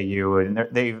FAU, and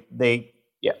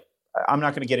I'm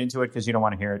not going to get into it because you don't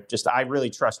want to hear it. Just I really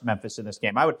trust Memphis in this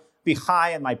game. I would be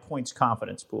high in my points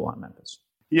confidence pool on Memphis.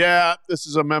 Yeah, this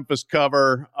is a Memphis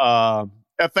cover.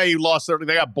 FAU lost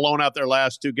they got blown out their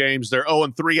last 2 games. They're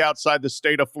 0-3 outside the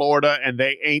state of Florida, and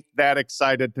they ain't that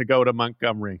excited to go to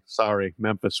Montgomery. Sorry,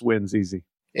 Memphis wins easy.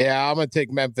 Yeah, I'm going to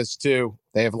take Memphis too.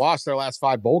 They have lost their last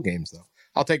 5 bowl games, though.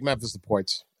 I'll take Memphis the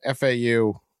points.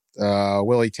 FAU,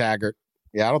 Willie Taggart,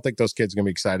 Yeah, I don't think those kids are going to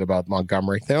be excited about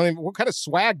Montgomery. They don't even, what kind of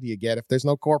swag do you get if there's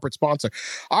no corporate sponsor?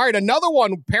 All right, another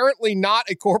one, apparently not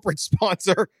a corporate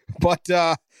sponsor, but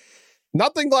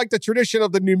nothing like the tradition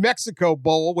of the New Mexico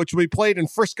Bowl, which will be played in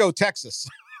Frisco, Texas.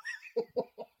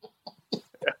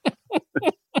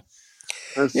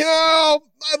 You know,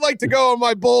 I'd like to go on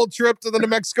my bowl trip to the New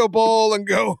Mexico Bowl and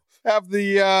go have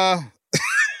the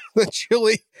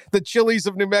chilies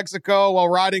of New Mexico while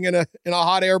riding in a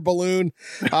hot air balloon.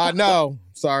 No,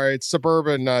 sorry, it's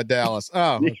suburban Dallas.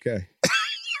 Oh, okay.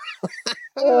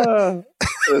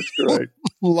 That's great.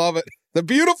 Love it. The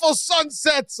beautiful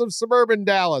sunsets of suburban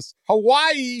Dallas.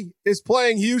 Hawaii is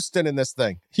playing Houston in this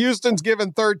thing. Houston's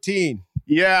given 13.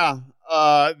 Yeah.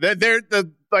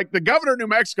 The governor of New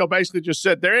Mexico basically just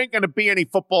said there ain't going to be any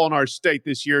football in our state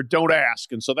this year. Don't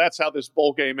ask. And so that's how this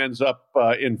bowl game ends up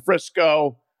in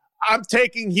Frisco. I'm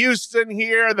taking Houston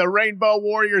here. The Rainbow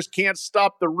Warriors can't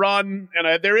stop the run.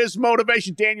 And there is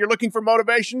motivation. Dan, you're looking for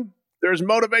motivation? There's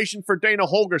motivation for Dana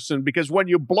Holgorsen because when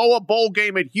you blow a bowl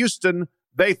game at Houston,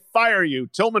 they fire you.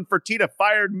 Tillman Fertitta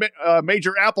fired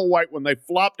Major Applewhite when they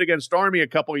flopped against Army a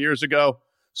couple years ago.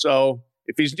 So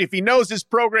if he knows his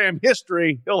program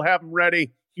history, he'll have him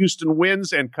ready. Houston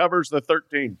wins and covers the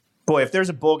 13. Boy, if there's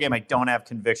a bowl game I don't have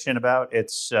conviction about,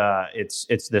 it's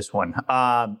this one.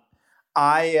 I'm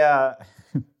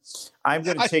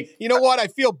going to take. You know what? I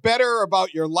feel better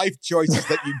about your life choices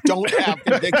that you don't have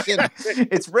conviction.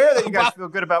 It's rare that you guys feel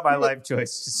good about my life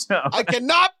choices. So. I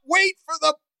cannot wait for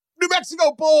the New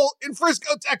Mexico Bowl in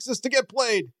Frisco, Texas to get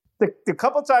played. The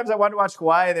couple times I wanted to watch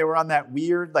Hawaii, they were on that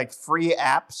weird free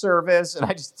app service, and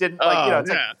I just didn't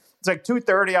it's like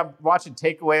 2:30. I'm watching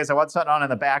takeaways. I want something on in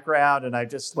the background, and I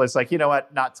just was like, you know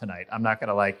what? Not tonight. I'm not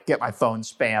going to get my phone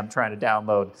spammed trying to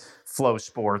download Flow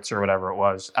Sports or whatever it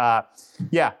was. I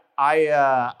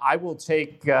will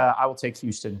take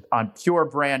Houston on pure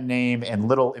brand name and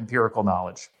little empirical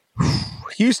knowledge.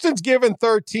 Houston's given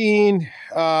 13.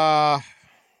 It's a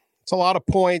lot of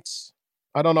points.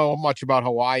 I don't know much about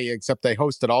Hawaii, except they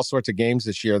hosted all sorts of games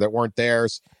this year that weren't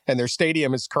theirs, and their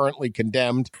stadium is currently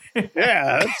condemned.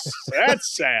 Yeah,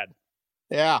 that's sad.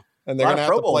 Yeah, and they're going to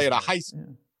have to play at a high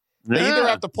school. Yeah. They either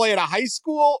have to play at a high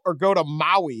school or go to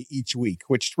Maui each week,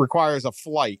 which requires a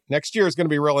flight. Next year is going to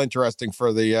be real interesting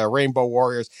for the Rainbow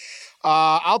Warriors.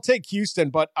 I'll take Houston,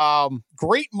 but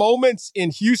great moments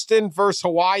in Houston versus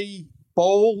Hawaii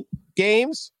Bowl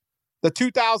games. The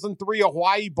 2003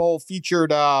 Hawaii Bowl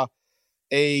featured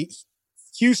a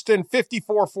Houston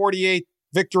 54-48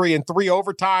 victory in 3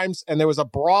 overtimes, and there was a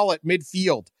brawl at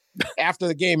midfield after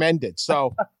the game ended.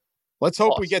 So let's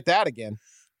hope we get that again.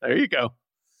 There you go.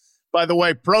 By the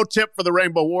way, pro tip for the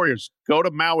Rainbow Warriors, go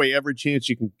to Maui every chance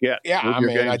you can get. Yeah, I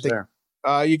think there.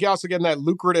 You can also get in that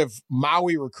lucrative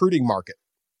Maui recruiting market,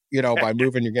 by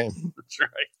moving your game. That's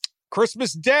right.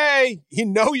 Christmas Day,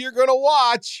 you're going to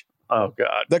watch. Oh,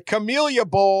 God. The Camellia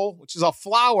Bowl, which is a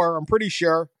flower, I'm pretty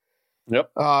sure.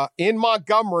 Yep. In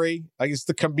Montgomery, I guess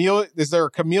is there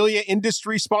a Camellia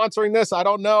industry sponsoring this? I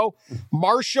don't know.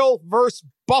 Marshall versus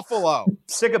Buffalo.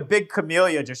 Sick of big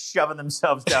Camellia just shoving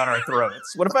themselves down our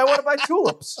throats. What if I want to buy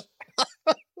tulips?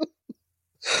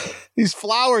 These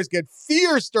flowers get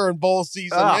fierce during bowl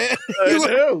season, man. They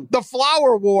do. The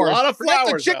flower wars. A lot of flowers.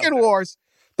 Forget the chicken wars.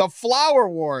 The flower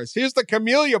wars. Here's the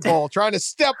Camellia Bowl trying to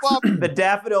step up. The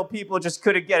daffodil people just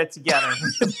couldn't get it together.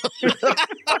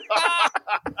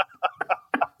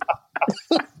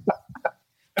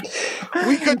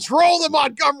 We control the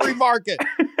Montgomery market.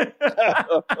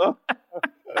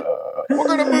 We're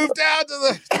going to move down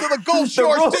to the Gulf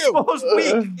Shores too. Bowl's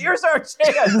weak. Here's our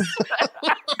chance.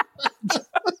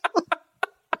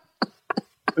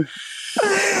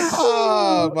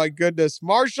 Oh my goodness.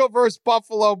 Marshall versus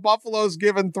Buffalo. Buffalo's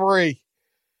given 3.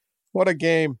 What a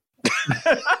game.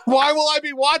 Why will I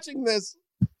be watching this?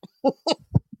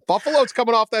 Buffalo's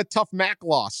coming off that tough MAC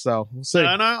loss, so we'll see.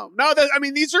 No.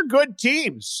 These are good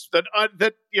teams that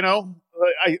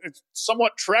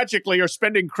somewhat tragically are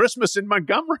spending Christmas in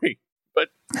Montgomery. But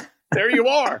there you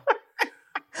are.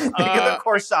 Think of the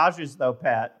corsages, though,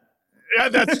 Pat. Yeah,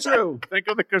 that's true. Think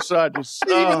of the corsages.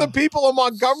 Even the people of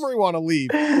Montgomery want to leave.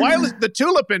 The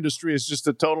tulip industry is just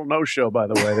a total no-show, by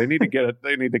the way. They need to get it.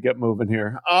 They need to get moving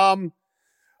here.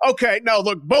 Okay, no,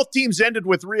 look, both teams ended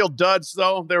with real duds,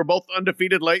 though. They were both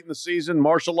undefeated late in the season.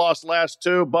 Marshall lost last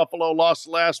 2. Buffalo lost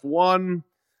last 1.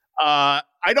 I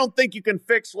don't think you can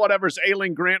fix whatever's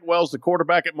ailing Grant Wells, the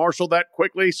quarterback at Marshall, that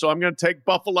quickly, so I'm going to take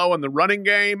Buffalo in the running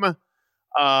game.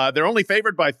 They're only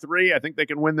favored by 3. I think they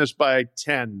can win this by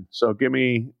 10, so give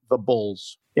me the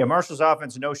Bulls. Yeah, Marshall's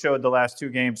offense no-showed the last 2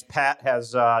 games. Pat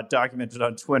has documented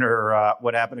on Twitter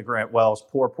what happened to Grant Wells.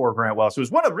 Poor Grant Wells. Who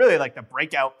was one of really like the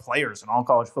breakout players in all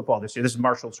college football this year. This is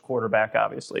Marshall's quarterback,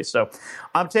 obviously. So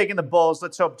I'm taking the Bulls.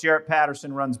 Let's hope Jarrett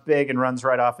Patterson runs big and runs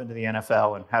right off into the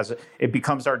NFL and it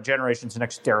becomes our generation's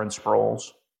next Darren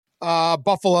Sproles.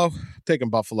 Buffalo. Taking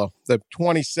Buffalo. The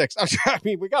 26. I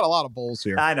mean, we got a lot of Bulls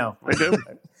here. I know. We do.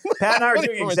 Pat and I are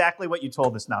doing exactly what you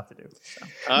told us not to do. So.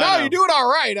 No, you're doing all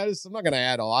right. I'm not going to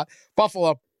add a lot.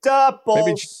 Buffalo.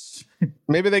 Bulls.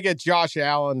 Maybe they get Josh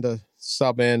Allen to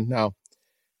sub in. No.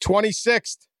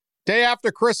 26th, day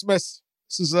after Christmas.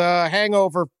 This is a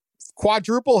hangover.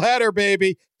 Quadruple header,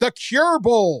 baby. The Cure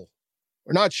Bowl.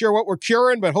 We're not sure what we're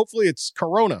curing, but hopefully it's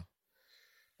Corona.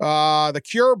 The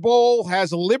Cure Bowl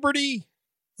has Liberty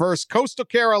versus Coastal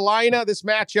Carolina. This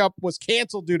matchup was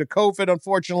canceled due to COVID,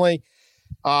 unfortunately.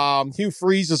 Hugh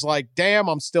Freeze is like, damn,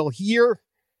 I'm still here.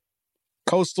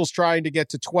 Coastal's trying to get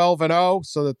to 12-0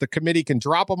 so that the committee can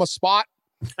drop them a spot.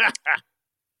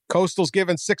 Coastal's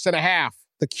given 6.5.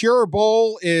 The Cure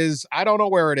Bowl is, I don't know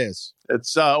where it is.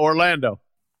 It's Orlando.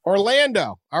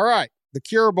 Orlando. All right. The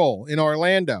Cure Bowl in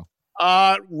Orlando.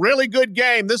 Really good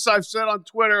game. This I've said on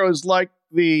Twitter is like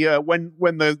the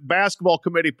when the basketball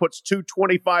committee puts 2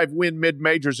 25-win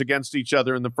mid-majors against each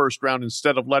other in the first round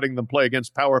instead of letting them play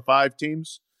against Power 5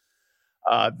 teams.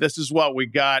 This is what we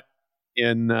got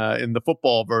in the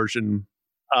football version.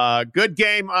 Good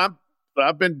game.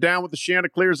 I've been down with the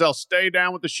Chanticleers. I'll stay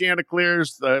down with the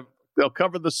Chanticleers. They'll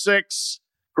cover the 6.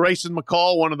 Grayson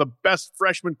McCall, one of the best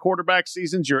freshman quarterback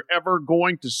seasons you're ever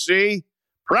going to see.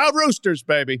 Proud Roosters,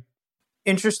 baby.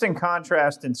 Interesting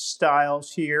contrast in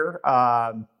styles here.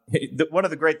 One of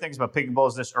the great things about picking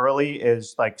bowls this early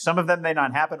is like some of them may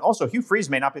not happen. Also, Hugh Freeze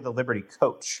may not be the Liberty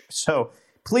coach. So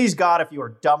please, God, if you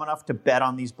are dumb enough to bet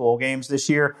on these bowl games this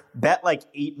year, bet like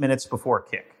 8 minutes before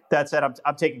kick. That said,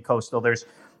 I'm taking Coastal.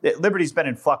 Liberty's been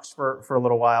in flux for a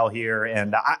little while here,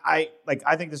 and I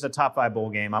think this is a top 5 bowl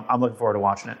game. I'm looking forward to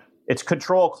watching it. It's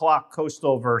control clock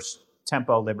Coastal versus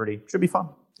tempo Liberty. Should be fun.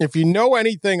 If you know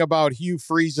anything about Hugh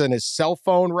Freeze and his cell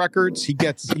phone records, he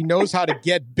knows how to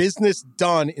get business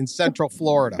done in Central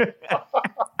Florida.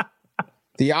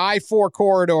 The I-4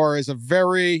 corridor is a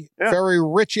very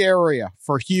rich area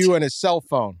for Hugh and his cell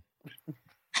phone.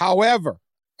 However,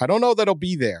 I don't know that he'll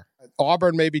be there.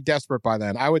 Auburn may be desperate by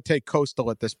then. I would take Coastal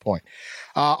at this point.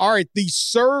 All right, the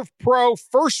Serve Pro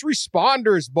First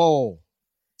Responders Bowl.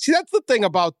 See, that's the thing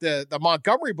about the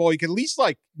Montgomery Bowl. You can at least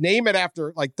like name it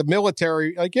after like the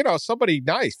military, like, you know, somebody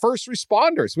nice. First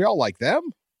responders. We all like them.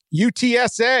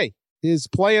 UTSA is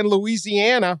playing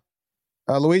Louisiana.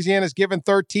 Louisiana's given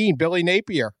 13. Billy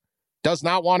Napier does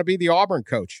not want to be the Auburn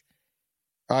coach.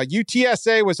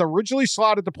 UTSA was originally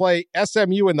slotted to play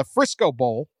SMU in the Frisco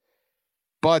Bowl,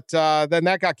 but then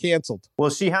that got canceled. We'll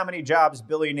see how many jobs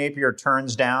Billy Napier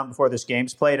turns down before this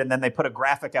game's played, and then they put a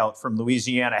graphic out from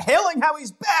Louisiana hailing how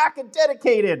he's back and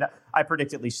dedicated. I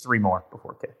predict at least 3 more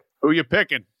before kick. Who you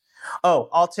picking? Oh,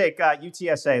 I'll take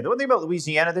UTSA. The one thing about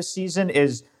Louisiana this season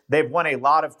is they've won a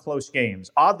lot of close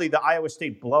games. Oddly, the Iowa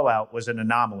State blowout was an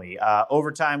anomaly.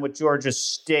 Overtime with Georgia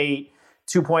State,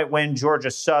 2-point win,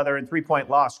 Georgia Southern, 3-point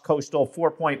loss, Coastal,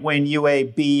 4-point win,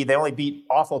 UAB. They only beat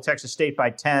awful Texas State by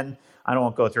 10. I don't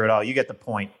want to go through it all. You get the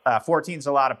point. 14 is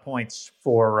a lot of points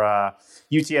for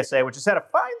UTSA, which has had a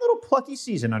fine little plucky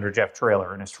season under Jeff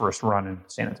Traylor in his first run in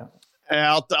San Antonio.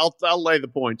 I'll lay the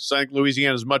points. I think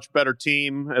Louisiana's a much better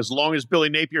team as long as Billy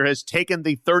Napier has taken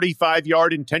the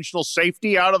 35-yard intentional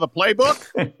safety out of the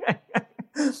playbook.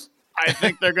 I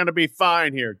think they're going to be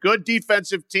fine here. Good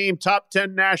defensive team, top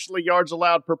 10 nationally yards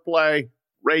allowed per play.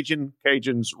 Raging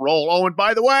Cajuns roll. Oh, and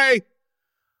by the way,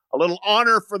 a little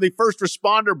honor for the First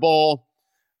Responder Bowl.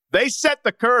 They set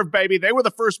the curve, baby. They were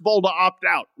the first bowl to opt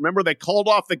out. Remember, they called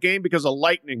off the game because of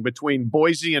lightning between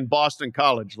Boise and Boston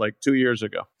College like 2 years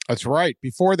ago. That's right,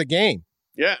 before the game.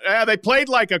 Yeah, they played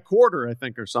like a quarter, I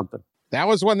think, or something. That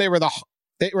was when they were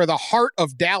the Heart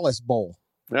of Dallas Bowl.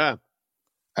 Yeah.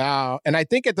 And I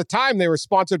think at the time they were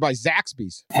sponsored by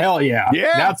Zaxby's. Hell yeah.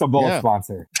 Yeah. That's a bowl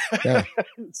sponsor. Yeah.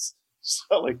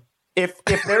 Silly. If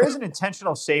there is an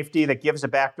intentional safety that gives a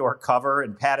backdoor cover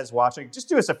and Pat is watching, just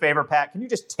do us a favor, Pat. Can you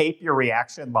just tape your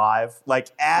reaction live, like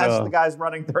as the guy's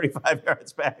running 35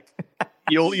 yards back?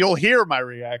 You'll hear my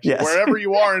reaction wherever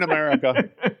you are in America.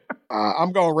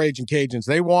 I'm going Raging Cajuns.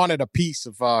 They wanted a piece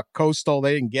of Coastal.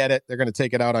 They didn't get it. They're going to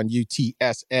take it out on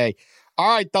UTSA. All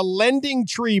right, the Lending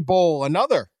Tree Bowl.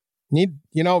 Another need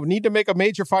to make a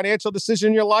major financial decision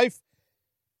in your life.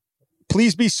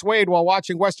 Please be swayed while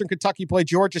watching Western Kentucky play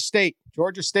Georgia State.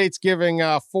 Georgia State's giving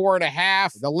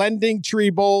 4.5. The Lending Tree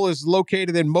Bowl is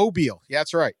located in Mobile. Yeah,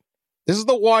 that's right. This is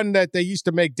the one that they used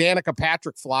to make Danica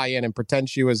Patrick fly in and pretend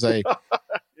she was a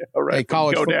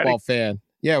college football fan.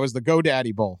 Yeah, it was the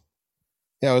GoDaddy Bowl.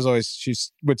 Yeah, it was always, she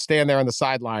would stand there on the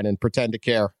sideline and pretend to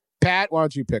care. Pat, why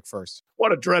don't you pick first?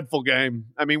 What a dreadful game.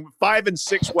 I mean,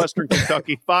 5-6 Western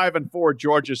Kentucky, 5-4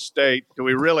 Georgia State. Do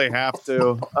we really have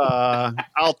to?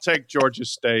 I'll take Georgia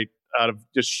State out of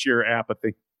just sheer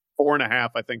apathy. 4.5,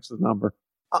 I think, is the number.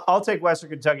 I'll take Western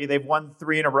Kentucky. They've won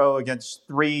 3 in a row against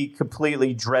 3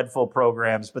 completely dreadful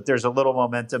programs, but there's a little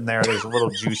momentum there. There's a little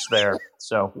juice there.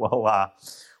 So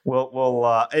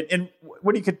and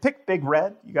when you could pick Big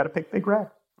Red, you got to pick Big Red.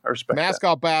 I respect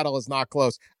Mascot battle is not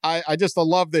close. I just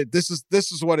love that this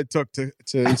is what it took to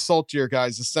insult your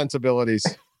guys' sensibilities.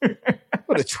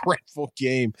 What a dreadful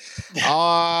game.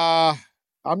 I'm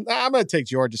going to take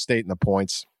Georgia State in the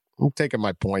points. I'm taking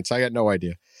my points. I got no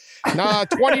idea.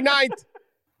 29th.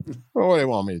 What do they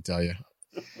want me to tell you?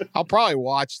 I'll probably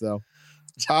watch, though.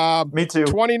 Me too.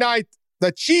 29th,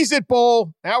 the Cheez-It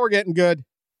Bowl. Now we're getting good.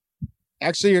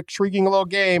 Actually, a intriguing little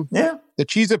game. Yeah. The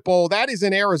Cheez-It Bowl. That is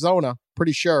in Arizona.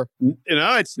 Pretty sure.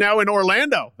 It's now in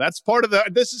Orlando. That's part of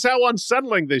this is how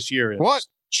unsettling this year is. What?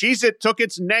 Cheez-It took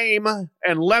its name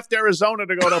and left Arizona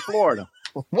to go to Florida.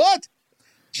 What?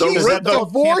 The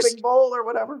camping bowl or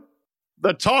whatever?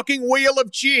 The talking wheel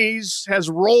of cheese has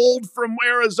rolled from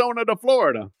Arizona to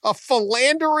Florida. A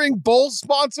philandering bowl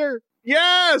sponsor?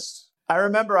 Yes. I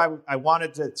remember I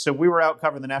wanted to. So we were out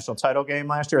covering the national title game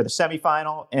last year, the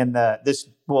semifinal, and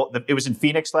it was in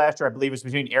Phoenix last year. I believe it was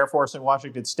between Air Force and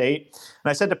Washington State. And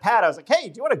I said to Pat, I was like, "Hey,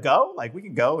 do you want to go? Like, we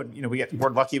can go, and we're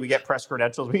lucky we get press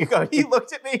credentials. We can go." He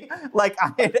looked at me like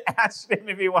I had asked him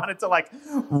if he wanted to like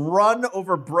run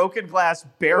over broken glass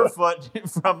barefoot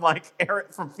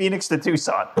from Phoenix to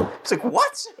Tucson. It's like,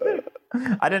 what?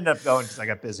 I didn't end up going because I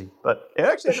got busy, but it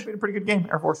actually ended up being a pretty good game.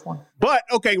 Air Force won. But,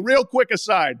 okay, real quick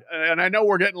aside, and I know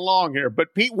we're getting long here,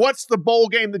 but Pete, what's the bowl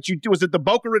game that you do? Was it the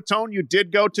Boca Raton you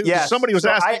did go to? Yes. Somebody was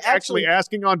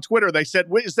asking on Twitter. They said,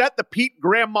 is that the Pete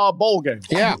Grandma Bowl game?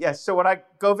 Yeah. Yes. So when I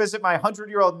go visit my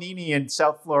 100-year-old Nini in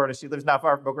South Florida, she lives not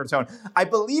far from Boca Raton. I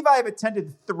believe I have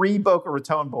attended 3 Boca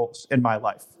Raton bowls in my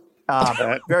life.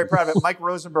 Very proud of it. Mike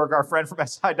Rosenberg, our friend from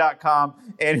SI.com,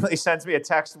 annually sends me a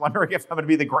text wondering if I'm going to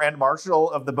be the Grand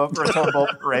Marshal of the Boca Raton Bowl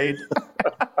Parade.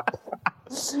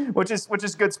 which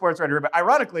is good sports writer. But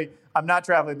ironically, I'm not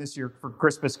traveling this year for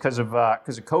Christmas because of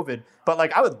COVID. But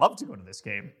like, I would love to go to this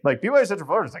game. Like, BYU Central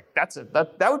Florida is like,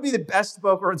 that would be the best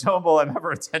Boca Raton Bowl I've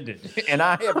ever attended, and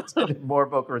I have attended more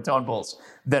Boca Raton Bowls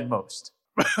than most.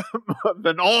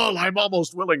 Than all I'm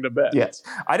almost willing to bet. Yes.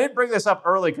 I didn't bring this up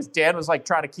early because Dan was like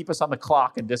trying to keep us on the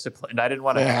clock and disciplined. I didn't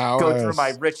want to go through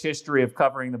my rich history of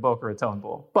covering the Boca Raton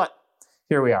Bowl. But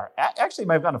here we are. Actually,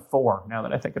 might have gone to 4 now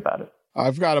that I think about it.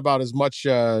 I've got about as much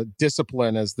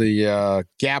discipline as the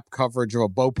gap coverage of a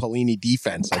Bo Pelini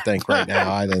defense, I think, right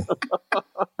now. I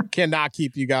cannot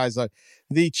keep you guys.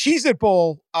 The Cheez-It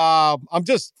Bowl, I'm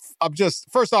just,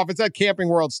 first off, it's at Camping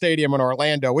World Stadium in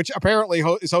Orlando, which apparently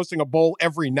is hosting a bowl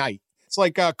every night. It's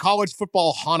like college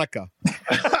football Hanukkah.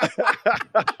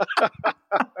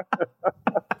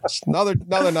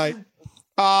 another night.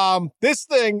 This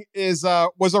thing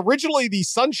was originally the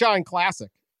Sunshine Classic.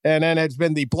 And then it's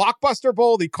been the Blockbuster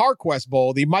Bowl, the CarQuest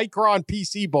Bowl, the Micron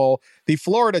PC Bowl, the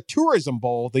Florida Tourism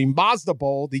Bowl, the Mazda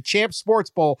Bowl, the Champ Sports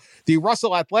Bowl, the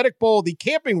Russell Athletic Bowl, the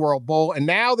Camping World Bowl, and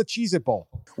now the Cheez-It Bowl.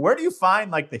 Where do you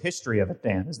find like the history of it,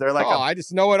 Dan? Is there like I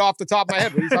just know it off the top of my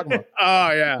head. What are you talking about?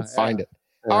 Oh, yeah. Find it.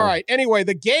 Yeah. All right. Anyway,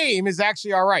 the game is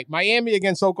actually all right. Miami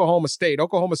against Oklahoma State.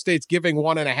 Oklahoma State's giving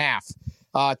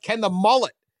 1.5. Can the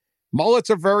mullets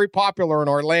are very popular in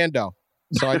Orlando.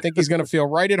 So I think he's going to feel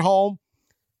right at home.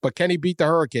 But can he beat the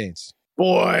Hurricanes?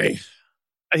 Boy,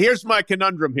 here's my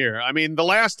conundrum here. I mean, the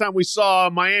last time we saw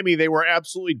Miami, they were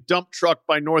absolutely dump trucked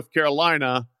by North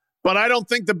Carolina. But I don't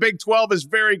think the Big 12 is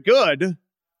very good.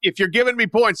 If you're giving me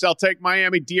points, I'll take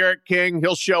Miami. De'Aaron King,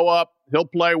 he'll show up. He'll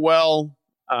play well.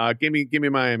 Give me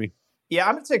Miami. Yeah,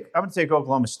 I'm gonna take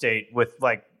Oklahoma State with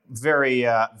like very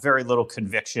little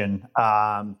conviction.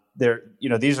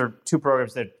 These are 2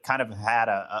 programs that kind of had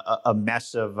a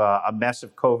mess of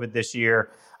COVID this year.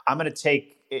 I'm going to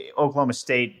take Oklahoma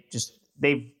State.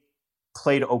 They've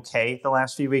played okay the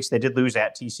last few weeks. They did lose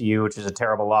at TCU, which is a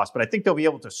terrible loss, but I think they'll be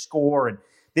able to score. And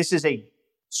this is a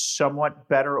somewhat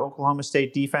better Oklahoma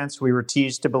State defense. We were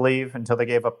teased to believe until they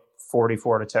gave up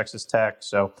 44 to Texas Tech.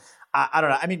 So I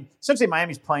don't know. I mean, essentially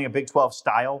Miami's playing a Big 12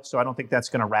 style, so I don't think that's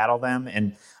going to rattle them.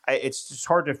 And it's just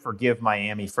hard to forgive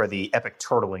Miami for the epic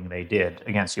turtling they did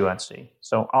against UNC.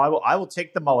 So I will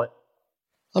take the mullet.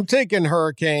 I'm taking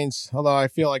Hurricanes, although I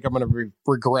feel like I'm going to be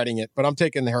regretting it, but I'm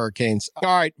taking the Hurricanes.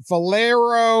 All right,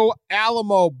 Valero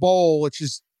Alamo Bowl, which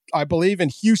is I believe in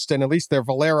Houston. At least their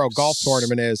Valero golf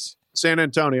tournament is. San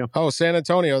Antonio. Oh, San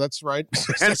Antonio. That's right.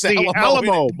 Hence the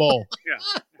Alamo Bowl.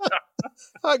 Yeah.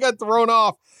 I got thrown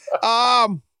off.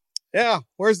 Yeah.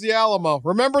 Where's the Alamo?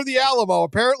 Remember the Alamo?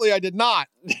 Apparently, I did not.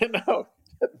 No.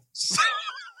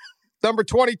 Number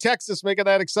 20, Texas, making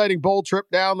that exciting bowl trip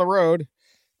down the road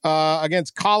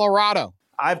against Colorado.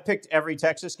 I've picked every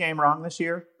Texas game wrong this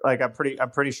year. Like I'm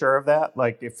pretty sure of that.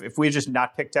 Like if we had just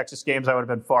not picked Texas games, I would have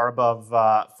been far above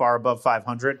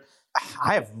 500.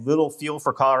 I have little feel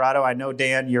for Colorado. I know,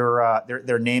 Dan, you're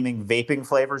they're naming vaping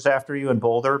flavors after you in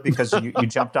Boulder because you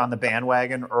jumped on the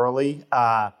bandwagon early.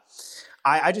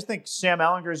 I just think Sam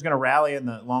Ehlinger is going to rally, and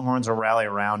the Longhorns will rally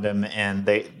around him, and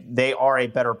they are a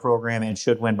better program and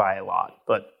should win by a lot.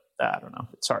 But I don't know.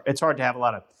 It's hard to have a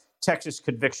lot of Texas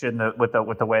conviction with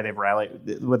the way they've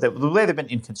rallied, with the way they've been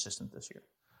inconsistent this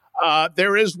year.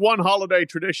 There is one holiday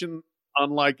tradition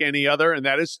unlike any other, and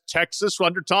that is Texas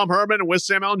under Tom Herman and with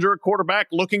Sam Ehlinger at quarterback,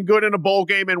 looking good in a bowl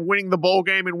game and winning the bowl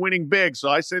game and winning big. So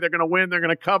I say they're going to win. They're going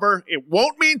to cover. It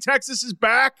won't mean Texas is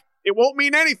back. It won't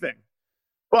mean anything.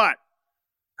 But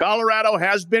Colorado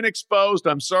has been exposed.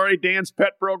 I'm sorry, Dan's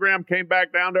pet program came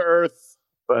back down to earth,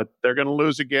 but they're going to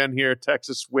lose again here.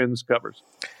 Texas wins, covers.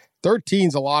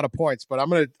 13's a lot of points, but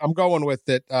I'm going with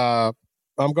it.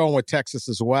 I'm going with Texas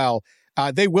as well.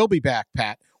 They will be back,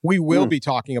 Pat. We will be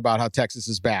talking about how Texas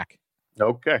is back.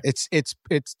 Okay. It's.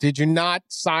 Did you not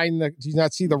did you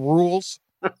not see the rules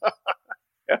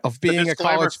of being a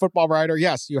college football writer?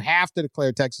 Yes, you have to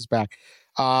declare Texas back.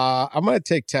 I'm going to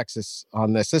take Texas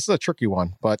on this. This is a tricky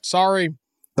one, but sorry.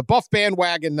 The Buff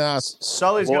bandwagon.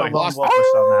 Sully's going to lone wolf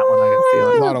us on that one. I get a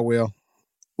feeling. Not a wheel.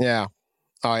 Yeah.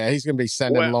 Oh, yeah. He's going to be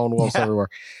sending lone wolves everywhere.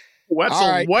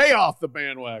 Wetzel way off the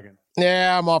bandwagon.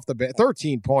 Yeah, I'm off the band.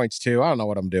 13 points, too. I don't know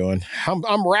what I'm doing.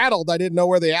 I'm rattled. I didn't know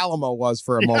where the Alamo was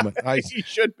for a moment. You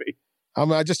should be.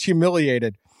 I'm just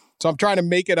humiliated. So I'm trying to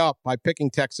make it up by picking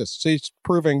Texas. So he's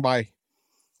proving my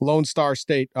Lone Star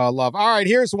State love. All right,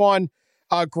 here's one.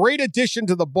 A great addition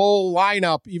to the bowl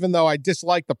lineup, even though I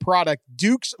dislike the product,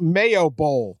 Duke's Mayo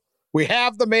Bowl. We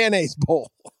have the Mayonnaise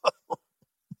Bowl.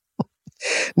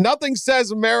 Nothing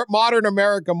says modern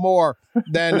America more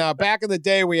than back in the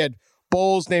day we had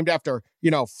bowls named after,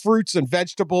 fruits and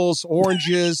vegetables,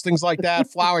 oranges, things like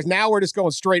that, flowers. Now we're just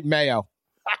going straight mayo.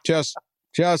 Just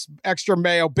extra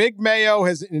mayo. Big Mayo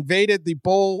has invaded the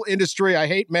bowl industry. I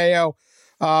hate mayo.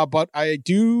 But I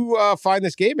do find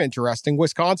this game interesting.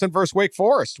 Wisconsin versus Wake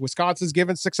Forest. Wisconsin's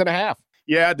given 6.5.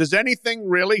 Yeah. Does anything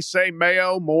really say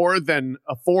Mayo more than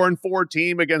a 4-4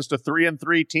 team against a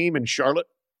 3-3 team in Charlotte?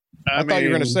 I thought you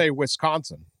were going to say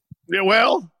Wisconsin. Yeah.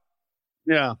 Well,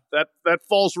 yeah, that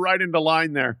falls right into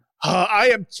line there. I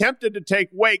am tempted to take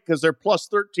Wake because they're plus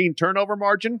 13 turnover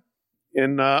margin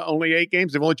in only 8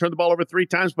 games. They've only turned the ball over 3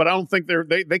 times, but I don't think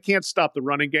they can't stop the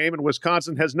running game, and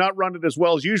Wisconsin has not run it as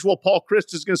well as usual. Paul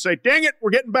Chryst is going to say, dang it,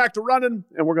 we're getting back to running,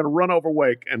 and we're going to run over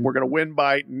Wake, and we're going to win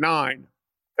by 9.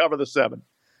 Cover the 7.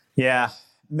 Yeah,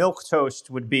 milk toast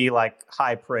would be like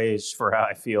high praise for how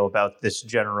I feel about this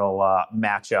general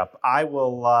matchup. I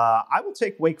will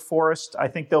take Wake Forest. I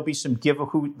think there'll be some give a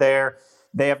hoot there.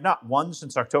 They have not won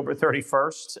since October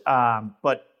 31st,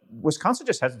 but Wisconsin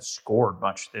just hasn't scored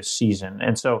much this season.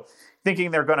 And so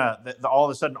thinking they're going to all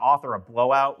of a sudden author a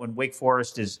blowout when Wake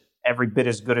Forest is every bit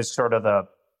as good as sort of the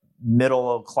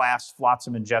middle class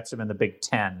flotsam and jetsam in the Big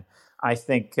Ten, I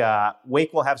think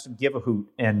Wake will have some give a hoot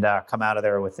and come out of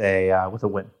there with a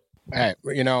win. Hey,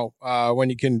 when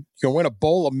you can win a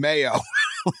bowl of mayo,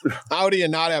 how do you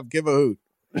not have give a hoot?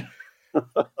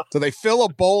 Do they fill a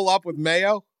bowl up with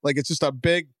mayo? Like it's just a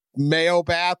big mayo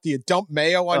bath? Do you dump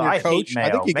mayo on your coach? Hate mayo.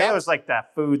 I think mayo is like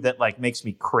that food that like makes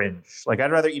me cringe. Like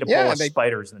I'd rather eat a bowl of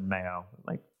spiders than mayo.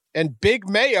 Like, and Big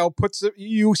Mayo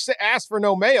you ask for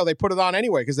no mayo, they put it on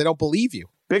anyway because they don't believe you.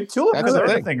 Big Tulip has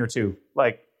a thing or two.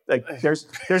 Like there's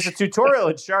a tutorial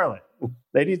in Charlotte.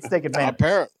 They need to take advantage.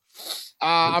 Apparently,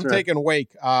 I'm taking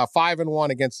Wake 5-1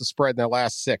 against the spread in their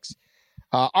last 6.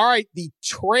 All right, the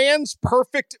Trans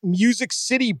Perfect Music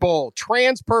City Bowl.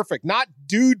 Trans Perfect, not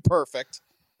Dude Perfect,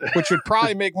 which would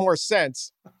probably make more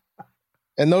sense.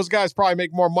 And those guys probably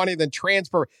make more money than Trans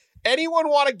Perfect. Anyone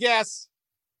want to guess?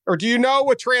 Or do you know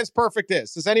what Trans Perfect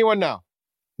is? Does anyone know?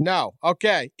 No.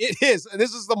 Okay. It is. And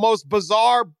this is the most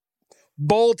bizarre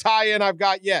bowl tie-in I've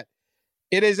got yet.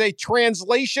 It is a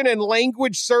translation and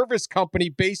language service company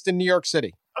based in New York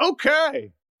City.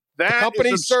 Okay. The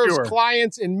company serves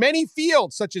clients in many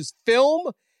fields, such as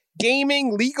film,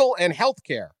 gaming, legal, and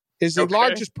healthcare. Is the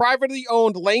largest privately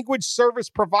owned language service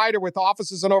provider with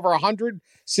offices in over 100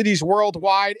 cities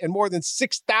worldwide and more than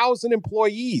 6,000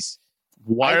 employees.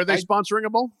 Why are they sponsoring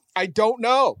a bowl? I don't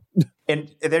know.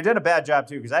 And they're doing a bad job,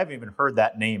 too, because I haven't even heard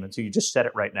that name until you just said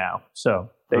it right now. So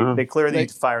they clearly need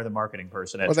to fire the marketing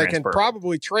person at They can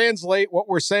probably translate what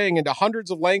we're saying into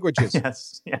hundreds of languages.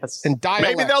 Yes. And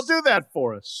dialects. Maybe they'll do that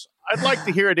for us. I'd like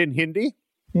to hear it in Hindi.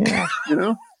 Yeah. You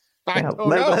know? I don't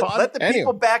know. Let the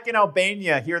people back in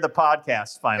Albania hear the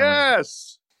podcast finally.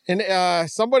 Yes. And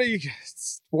somebody,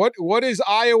 what is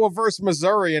Iowa versus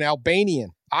Missouri in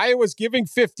Albanian? Iowa's giving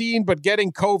 15, but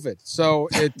getting COVID. So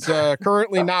it's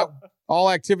currently not, all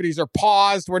activities are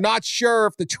paused. We're not sure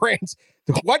if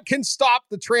what can stop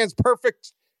the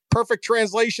perfect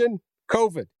translation?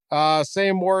 COVID.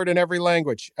 Same word in every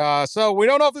language. So we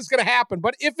don't know if this is going to happen,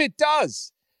 but if it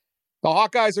does, the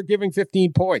Hawkeyes are giving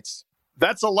 15 points.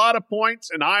 That's a lot of points.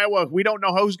 In Iowa, we don't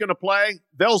know who's going to play.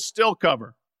 They'll still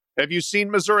cover. Have you seen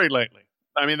Missouri lately?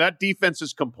 I mean, that defense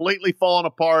is completely fallen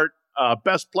apart.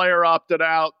 Best player opted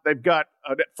out. They've got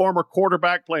a former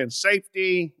quarterback playing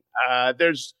safety.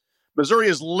 Missouri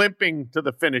is limping to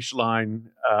the finish line.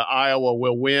 Iowa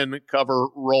will win, cover,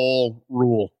 roll,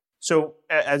 rule. So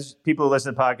as people who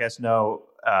listen to the podcast know,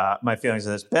 my feelings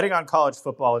of this, betting on college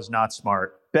football is not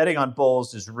smart. Betting on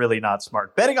bowls is really not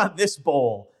smart. Betting on this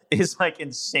bowl is like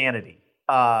insanity.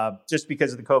 Just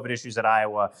because of the COVID issues at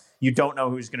Iowa, you don't know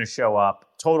who's going to show up.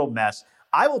 Total mess.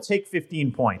 I will take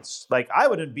 15 points. Like, I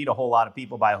wouldn't beat a whole lot of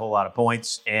people by a whole lot of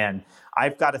points. And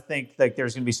I've got to think like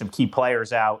there's going to be some key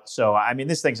players out. So, I mean,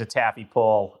 this thing's a taffy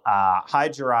pull.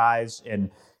 Hide your eyes.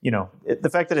 And, the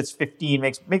fact that it's 15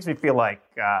 makes me feel like,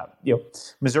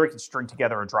 Missouri can string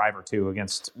together a drive or two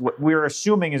against what we're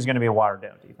assuming is going to be a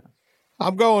watered-down defense.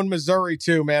 I'm going Missouri,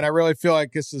 too, man. I really feel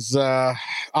like this is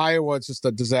Iowa. It's just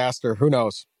a disaster. Who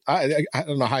knows? I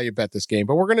don't know how you bet this game,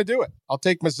 but we're going to do it. I'll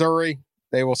take Missouri.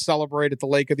 They will celebrate at the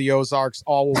Lake of the Ozarks.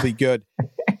 All will be good.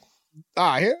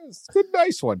 Here's a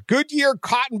nice one. Goodyear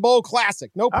Cotton Bowl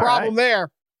Classic. No problem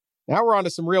there. Now we're on to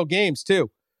some real games,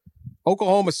 too.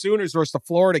 Oklahoma Sooners versus the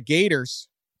Florida Gators.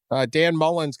 Dan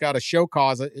Mullen's got a show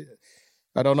cause.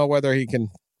 I don't know whether he can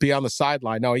be on the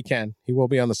sideline. No, he can. He will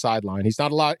be on the sideline. He's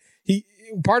not allowed.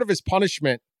 Part of his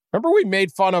punishment. Remember we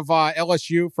made fun of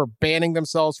LSU for banning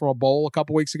themselves from a bowl a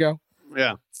couple weeks ago?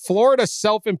 Yeah. Florida's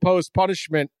self-imposed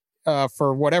punishment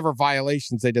for whatever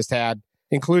violations they just had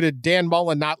included Dan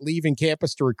Mullen not leaving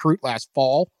campus to recruit last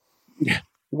fall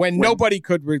when nobody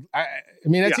could.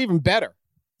 That's even better.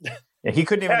 Yeah, he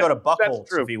couldn't even go to Buckholz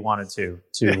if he wanted to.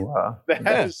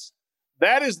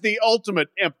 That is the ultimate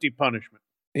empty punishment.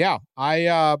 Yeah,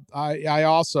 I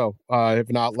also have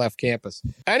not left campus.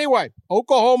 Anyway,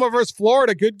 Oklahoma versus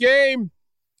Florida, good game.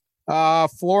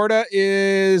 Florida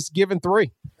is given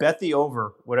 3. Bet the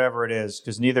over, whatever it is,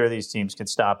 because neither of these teams can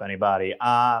stop anybody.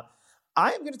 I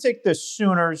am going to take the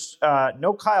Sooners.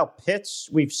 No Kyle Pitts.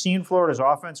 We've seen Florida's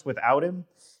offense without him,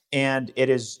 and it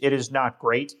is not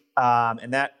great.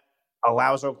 And that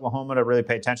allows Oklahoma to really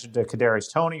pay attention to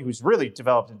Kadarius Toney, who's really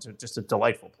developed into just a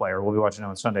delightful player. We'll be watching him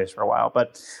on Sundays for a while.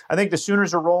 But I think the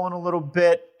Sooners are rolling a little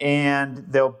bit, and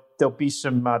there'll be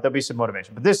some motivation.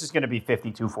 But this is going to be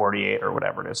 52-48 or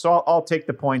whatever it is. So I'll take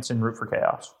the points and root for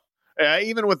chaos.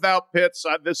 Even without Pitts,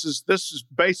 this is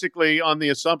basically on the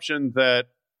assumption that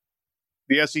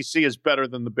the SEC is better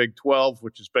than the Big 12,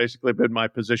 which has basically been my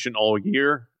position all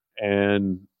year.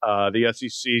 And the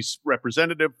SEC's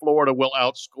representative, Florida, will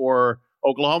outscore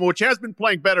Oklahoma, which has been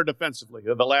playing better defensively.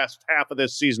 The last half of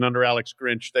this season under Alex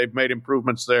Grinch, they've made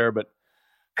improvements there. But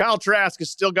Kyle Trask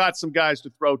has still got some guys to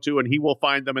throw to, and he will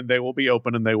find them, and they will be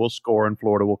open, and they will score, and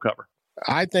Florida will cover.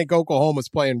 I think Oklahoma's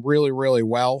playing really, really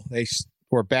well. They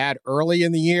were bad early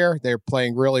in the year. They're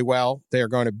playing really well. They're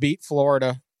going to beat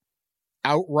Florida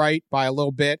outright by a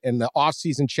little bit. And the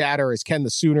offseason chatter is, can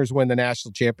the Sooners win the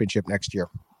national championship next year?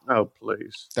 Oh,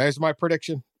 please. There's my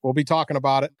prediction. We'll be talking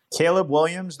about it. Caleb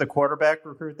Williams, the quarterback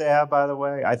recruit they have, by the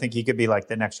way, I think he could be like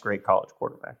the next great college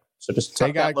quarterback. So just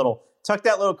tuck that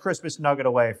little Christmas nugget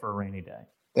away for a rainy day.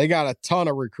 They got a ton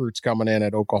of recruits coming in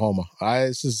at Oklahoma.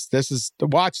 This is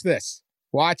watch this.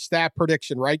 Watch that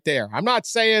prediction right there. I'm not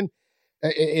saying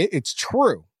it's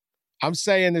true. I'm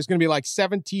saying there's going to be like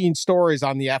 17 stories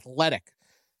on The Athletic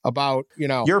about,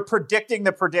 You're predicting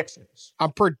the predictions.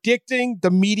 I'm predicting the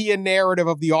media narrative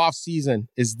of the offseason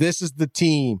is this is the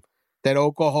team that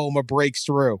Oklahoma breaks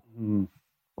through. All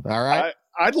right?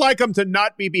 I'd like them to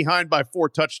not be behind by 4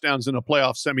 touchdowns in a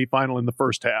playoff semifinal in the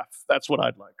first half. That's what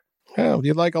I'd like. Well,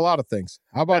 you'd like a lot of things.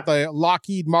 How about the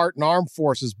Lockheed Martin Armed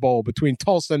Forces Bowl between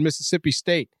Tulsa and Mississippi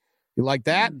State? You like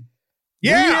that?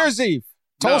 Yeah. New Year's Eve.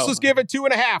 Tulsa's given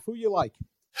 2.5. Who you like?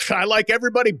 I like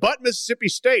everybody but Mississippi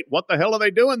State. What the hell are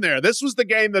they doing there? This was the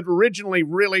game that originally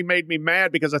really made me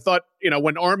mad because I thought,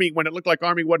 when it looked like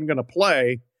Army wasn't going to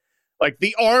play, Like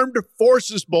the Armed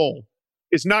Forces Bowl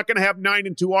is not going to have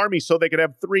 9-2 Army, so they could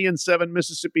have 3-7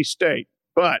 Mississippi State.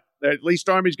 But at least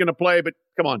Army's going to play. But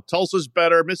come on, Tulsa's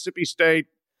better. Mississippi State,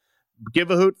 give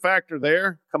a hoot factor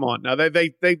there. Come on. Now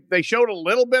they showed a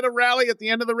little bit of rally at the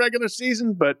end of the regular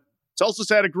season, but Tulsa's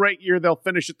had a great year. They'll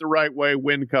finish it the right way,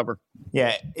 win, cover.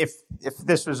 Yeah, if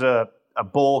this was a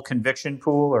bowl conviction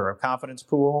pool or a confidence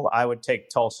pool, I would take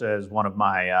Tulsa as one of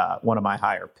my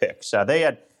higher picks. They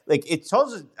had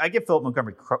Tulsa. I give Philip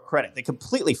Montgomery credit. They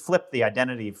completely flipped the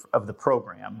identity of the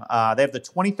program. They have the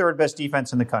 23rd best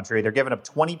defense in the country. They're giving up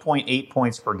 20.8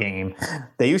 points per game.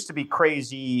 They used to be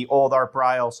crazy old Art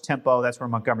Briles tempo. That's where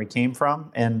Montgomery came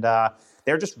from, and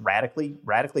they're just radically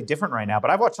different right now.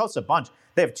 But I've watched Tulsa a bunch.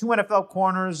 They have 2 NFL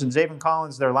corners, and Zaven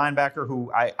Collins, their linebacker,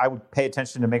 who I would pay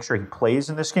attention to make sure he plays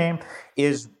in this game,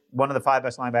 is one of the 5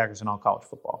 best linebackers in all college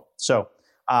football. So,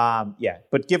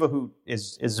 but give a hoot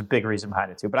is a big reason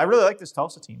behind it, too. But I really like this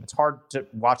Tulsa team. It's hard to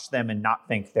watch them and not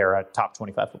think they're a top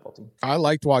 25 football team. I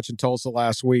liked watching Tulsa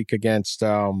last week against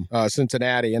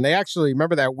Cincinnati. And they actually,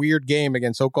 remember that weird game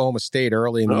against Oklahoma State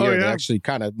early in the year? Yeah. They actually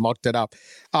kind of mucked it up.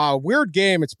 Weird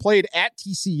game. It's played at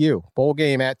TCU. Bowl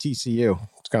game at TCU.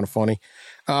 It's kind of funny.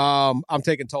 I'm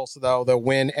taking Tulsa, though. They'll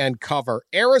win and cover.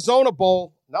 Arizona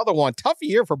Bowl, another one. Tough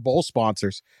year for bowl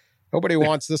sponsors. Nobody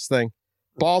wants this thing.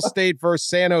 Ball State versus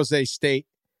San Jose State.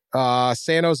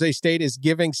 San Jose State is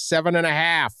giving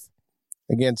 7.5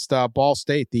 against Ball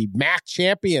State, the MAC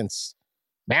champions.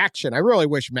 Maction. I really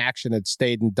wish Maction had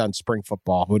stayed and done spring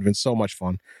football. It would have been so much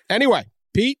fun. Anyway,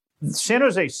 Pete? San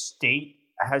Jose State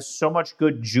has so much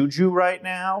good juju right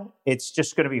now. It's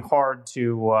just going to be hard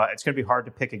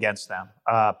to pick against them.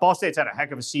 Ball State's had a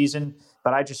heck of a season,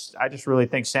 but I just really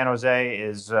think San Jose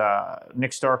is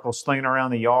Nick Starkel slinging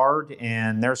around the yard,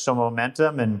 and there's some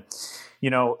momentum. And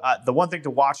the one thing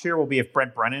to watch here will be if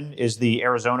Brent Brennan is the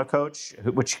Arizona coach,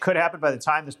 which could happen by the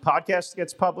time this podcast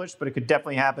gets published, but it could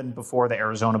definitely happen before the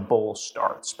Arizona Bowl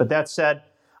starts. But that said,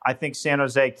 I think San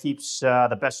Jose keeps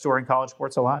the best story in college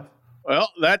sports alive.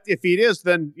 Well, if it is,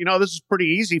 then, this is pretty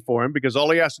easy for him because all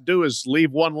he has to do is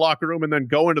leave one locker room and then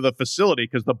go into the facility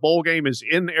because the bowl game is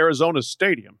in Arizona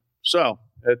Stadium. So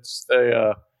it's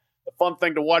the fun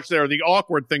thing to watch there, the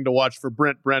awkward thing to watch for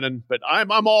Brent Brennan. But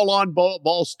I'm all on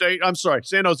Ball State. I'm sorry,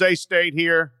 San Jose State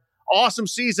here. Awesome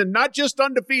season, not just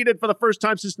undefeated for the first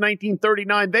time since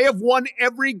 1939. They have won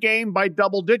every game by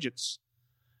double digits.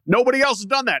 Nobody else has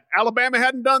done that. Alabama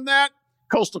hadn't done that.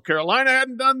 Coastal Carolina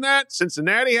hadn't done that.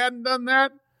 Cincinnati hadn't done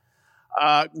that.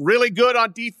 Really good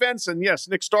on defense. And yes,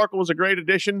 Nick Starkel was a great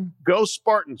addition. Go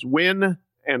Spartans, win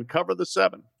and cover the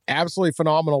 7. Absolutely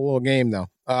phenomenal little game, though.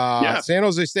 San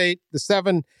Jose State, the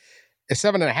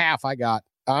 7.5 I got.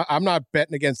 I'm not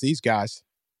betting against these guys.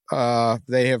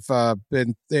 They have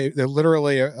they're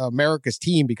literally America's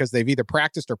team because they've either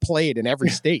practiced or played in every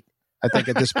state, I think,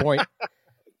 at this point.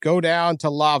 Go down to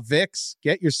La Vix,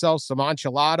 get yourself some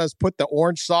enchiladas, put the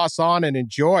orange sauce on, and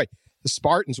enjoy the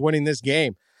Spartans winning this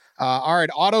game. All right,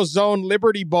 AutoZone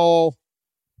Liberty Bowl.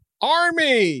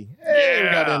 Army! Hey, we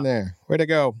got in there. Way to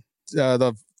go.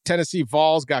 The Tennessee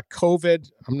Vols got COVID.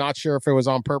 I'm not sure if it was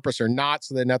on purpose or not,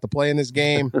 so they didn't have to play in this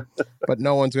game, but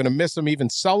no one's going to miss them,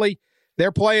 even Sully.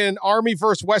 They're playing Army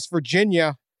versus West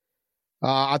Virginia.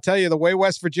 I'll tell you, the way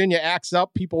West Virginia acts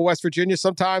up, people West Virginia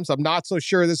sometimes, I'm not so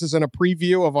sure this isn't a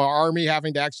preview of our Army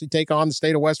having to actually take on the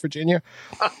state of West Virginia.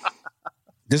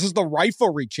 This is the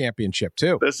riflery championship,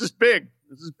 too. This is big.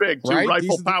 Two right?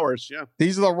 rifle powers, yeah.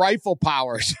 These are the rifle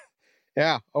powers.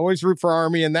 Yeah, always root for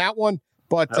Army in that one.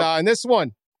 But in this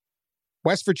one,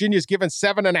 West Virginia's given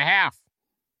 7.5.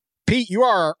 Pete, you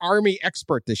are our Army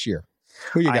expert this year.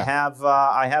 Who you got?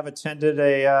 I have attended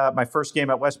my first game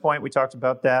at West Point. We talked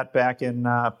about that back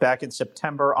in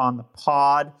September on the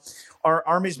pod. Our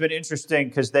Army's been interesting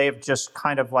because they have just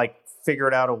kind of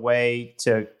figured out a way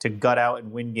to gut out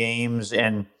and win games.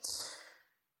 And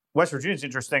West Virginia's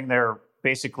interesting. They're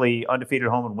basically undefeated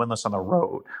at home and winless on the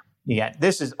road. Yeah,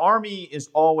 Army is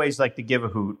always like the give a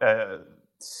hoot.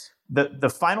 The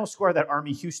final score of that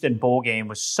Army Houston bowl game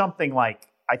was something like,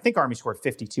 I think Army scored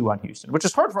 52 on Houston, which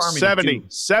is hard for Army to do.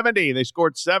 70. They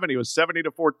scored 70. It was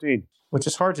 70-14. Which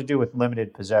is hard to do with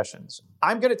limited possessions.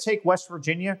 I'm going to take West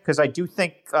Virginia because I do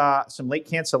think some late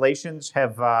cancellations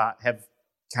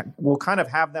will kind of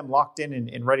have them locked in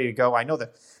and ready to go. I know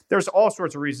that there's all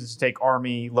sorts of reasons to take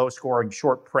Army, low scoring,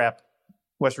 short prep.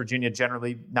 West Virginia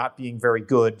generally not being very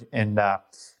good and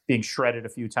being shredded a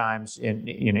few times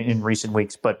in recent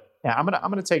weeks, but. Yeah, I'm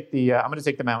gonna take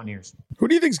the Mountaineers. Who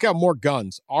do you think's got more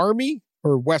guns, Army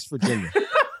or West Virginia?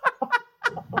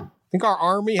 Think our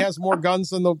Army has more guns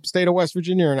than the state of West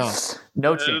Virginia or not?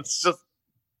 No chance. It's just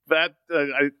that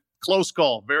Close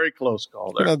call. Very close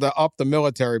call there. Gonna up the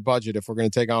military budget if we're going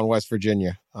to take on West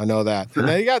Virginia. I know that. And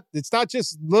they it's not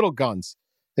just little guns.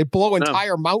 They blow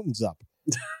entire mountains up.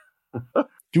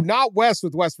 Do not west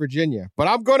with West Virginia. But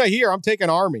I'm I'm taking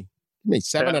Army. Give me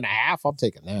 7.5. I'm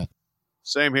taking that.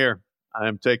 Same here. I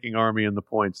am taking Army in the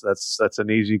points. That's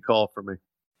an easy call for me.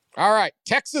 All right.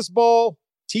 Texas Bowl,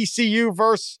 TCU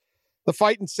versus the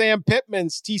Fighting Sam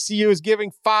Pittmans. TCU is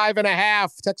giving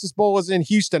 5.5. Texas Bowl is in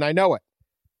Houston. I know it.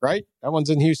 Right? That one's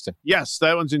in Houston. Yes,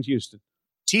 that one's in Houston.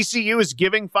 TCU is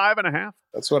giving 5.5.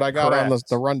 That's what I got on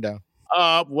the rundown.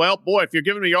 Well, boy, if you're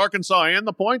giving me Arkansas and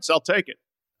the points, I'll take it.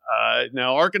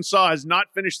 Now, Arkansas has not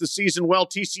finished the season well.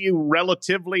 TCU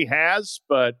relatively has,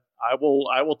 but I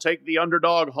will take the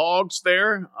underdog Hogs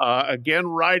there. Again,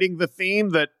 riding the theme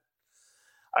that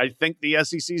I think the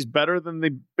SEC is better than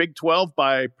the Big 12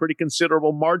 by a pretty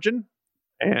considerable margin.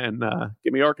 And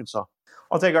give me Arkansas.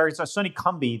 I'll take Arkansas. Sonny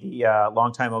Cumbie, the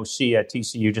longtime OC at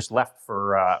TCU, just left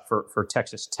for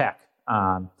Texas Tech.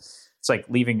 It's like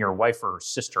leaving your wife or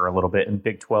sister a little bit in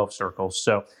Big 12 circles.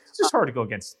 So it's just hard to go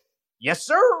against. Yes,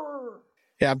 sir.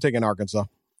 Yeah, I'm taking Arkansas.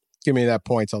 Give me that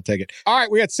points. I'll take it. All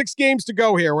right, we got 6 games to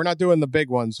go here. We're not doing the big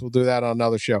ones. We'll do that on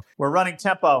another show. We're running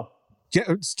tempo.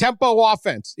 It's tempo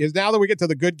offense. Now that we get to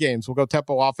the good games, we'll go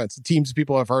tempo offense. The teams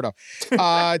people have heard of.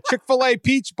 Chick-fil-A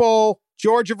Peach Bowl,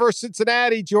 Georgia versus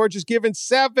Cincinnati. Georgia's given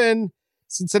 7.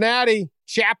 Cincinnati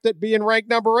chapped at being ranked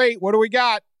number 8. What do we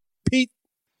got? Pete?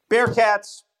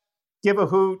 Bearcats, give a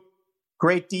hoot.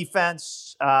 Great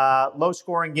defense.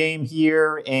 Low-scoring game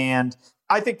here. And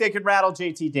I think they could rattle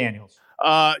JT Daniels.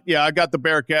 Yeah, I got the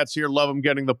Bearcats here. Love them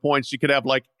getting the points. You could have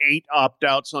like 8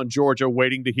 opt-outs on Georgia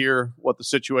waiting to hear what the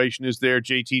situation is there.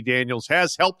 JT Daniels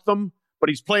has helped them, but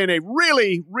he's playing a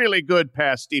really, really good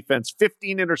pass defense.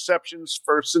 15 interceptions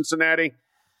for Cincinnati.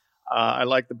 I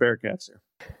like the Bearcats here.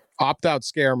 Opt-outs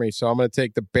scare me, so I'm going to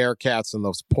take the Bearcats and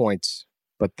those points.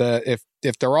 But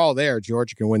if they're all there,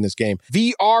 Georgia can win this game.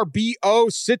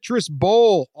 VRBO Citrus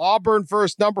Bowl. Auburn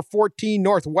versus number 14,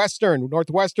 Northwestern.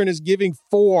 Northwestern is giving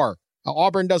 4.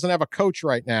 Auburn doesn't have a coach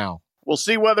right now. We'll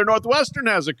see whether Northwestern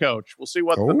has a coach. We'll see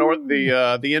what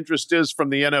the interest is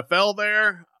from the NFL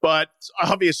there. But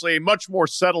obviously, a much more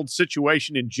settled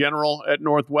situation in general at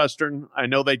Northwestern. I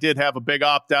know they did have a big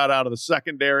opt-out out of the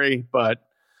secondary, but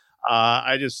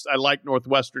I like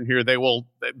Northwestern here.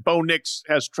 Bo Nix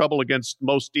has trouble against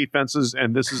most defenses,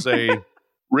 and this is a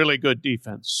really good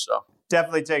defense. So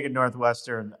definitely taking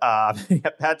Northwestern.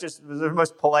 Pat just was the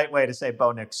most polite way to say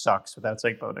Bo Nix sucks without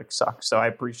saying Bo Nix sucks. So I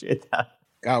appreciate that.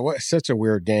 God, what such a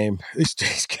weird game.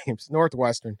 These games,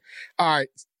 Northwestern. All right.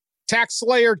 Tax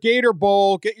Slayer Gator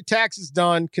Bowl. Get your taxes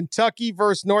done. Kentucky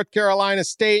versus North Carolina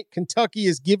State. Kentucky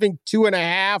is giving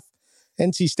 2.5.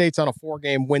 NC State's on a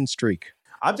 4-game win streak.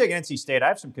 I'm taking NC State. I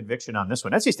have some conviction on this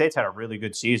one. NC State's had a really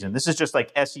good season. This is just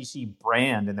like SEC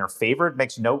brand, and they're favored.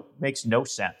 Makes no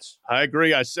sense. I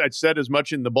agree. I said as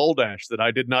much in the Bowl Dash that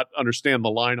I did not understand the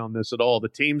line on this at all. The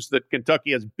teams that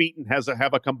Kentucky has beaten have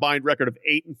a combined record of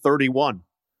 8-31.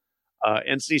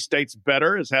 NC State's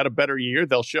better, has had a better year.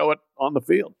 They'll show it on the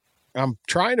field. I'm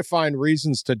trying to find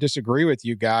reasons to disagree with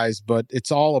you guys, but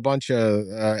it's all a bunch of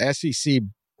SEC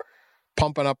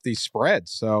pumping up these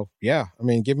spreads. So, yeah, I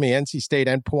mean, give me NC State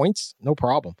and points. No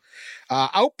problem.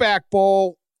 Outback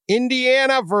Bowl,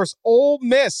 Indiana versus Ole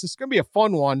Miss. It's going to be a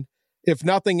fun one, if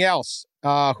nothing else.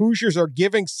 Hoosiers are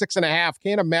giving 6.5.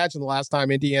 Can't imagine the last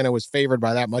time Indiana was favored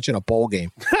by that much in a bowl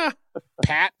game.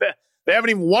 Pat? They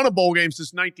haven't even won a bowl game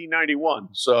since 1991,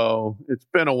 so it's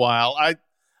been a while.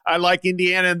 I like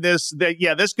Indiana in this.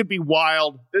 This could be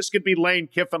wild. This could be Lane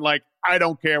Kiffin like, I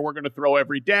don't care. We're going to throw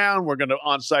every down. We're going to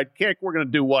onside kick. We're going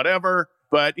to do whatever.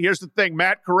 But here's the thing.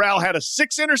 Matt Corral had a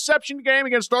 6-interception game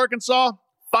against Arkansas,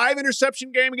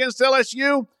 5-interception game against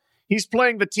LSU. He's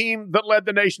playing the team that led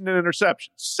the nation in interceptions,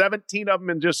 17 of them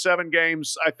in just 7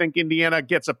 games. I think Indiana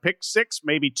gets a pick 6,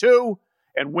 maybe 2.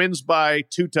 And wins by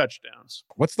 2 touchdowns.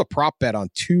 What's the prop bet on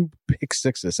 2 pick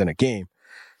 6s in a game?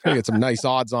 I get some nice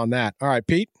odds on that. All right,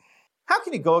 Pete. How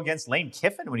can he go against Lane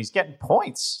Kiffin when he's getting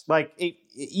points? Like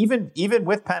even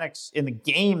with Penix in the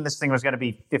game, this thing was going to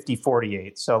be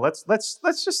 50-48. So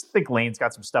let's just think Lane's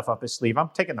got some stuff up his sleeve. I'm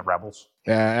taking the Rebels.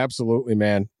 Yeah, absolutely,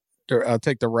 man. I'll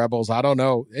take the Rebels. I don't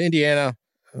know. Indiana,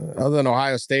 other than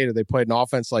Ohio State, have they played an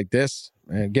offense like this?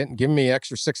 And give me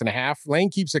extra 6.5. Lane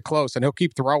keeps it close, and he'll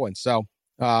keep throwing. So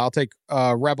I'll take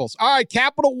Rebels. All right,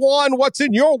 Capital One, what's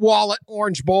in your wallet,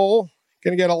 Orange Bowl?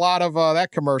 Going to get a lot of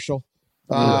that commercial.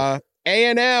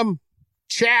 A&M,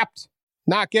 chapped,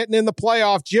 not getting in the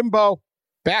playoff. Jimbo,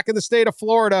 back in the state of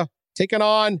Florida, taking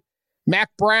on Mac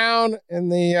Brown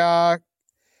and the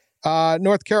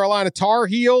North Carolina Tar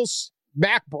Heels.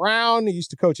 Mac Brown, he used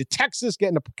to coach at Texas,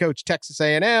 getting to coach Texas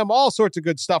A&M, all sorts of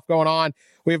good stuff going on.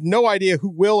 We have no idea who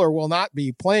will or will not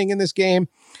be playing in this game.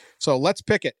 So let's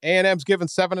pick it. A&M's given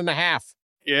 7.5.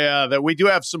 Yeah, that we do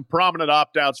have some prominent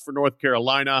opt-outs for North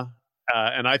Carolina,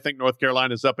 and I think North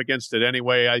Carolina's up against it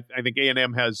anyway. I think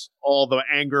A&M has all the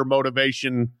anger,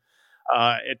 motivation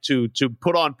to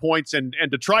put on points and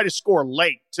to try to score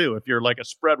late, too, if you're like a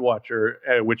spread watcher,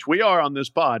 which we are on this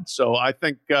pod. So I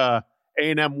think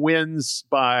A&M wins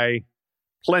by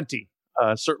plenty,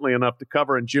 certainly enough to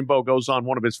cover, and Jimbo goes on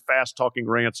one of his fast-talking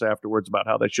rants afterwards about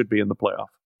how they should be in the playoff.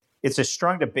 It's a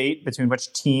strong debate between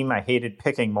which team I hated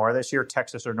picking more this year,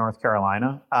 Texas or North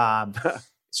Carolina.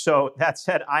 So that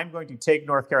said, I'm going to take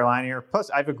North Carolina here. Plus,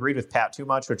 I've agreed with Pat too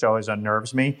much, which always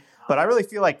unnerves me. But I really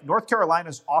feel like North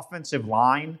Carolina's offensive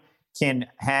line can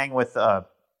hang with a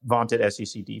vaunted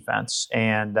SEC defense.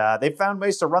 And they've found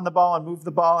ways to run the ball and move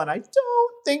the ball. And I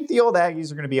don't think the old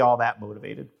Aggies are going to be all that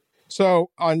motivated.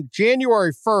 So on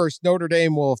January 1st, Notre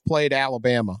Dame will have played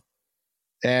Alabama.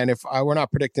 And if we're not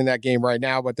predicting that game right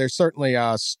now, but there's certainly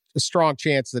a strong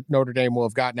chance that Notre Dame will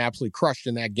have gotten absolutely crushed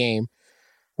in that game,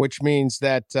 which means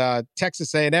that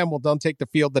Texas A&M will then take the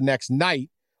field the next night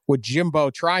with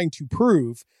Jimbo trying to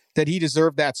prove that he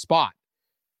deserved that spot.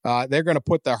 They're going to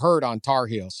put the hurt on Tar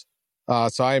Heels.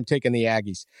 So I am taking the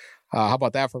Aggies. How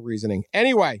about that for reasoning?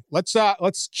 Anyway, let's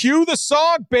cue the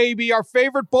song, baby. Our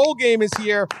favorite bowl game is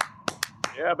here.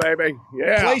 Yeah, baby.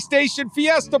 Yeah. PlayStation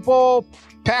Fiesta Bowl.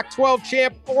 Pac-12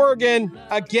 champ Oregon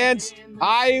against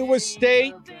Iowa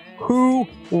State.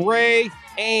 Hooray,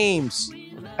 Ames.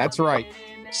 That's right.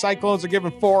 Cyclones are giving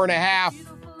 4.5.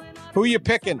 Who you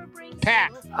picking?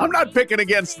 Pat. I'm not picking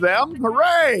against them.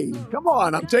 Hooray. Come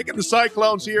on. I'm taking the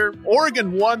Cyclones here.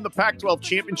 Oregon won the Pac-12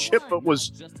 championship, but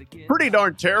was pretty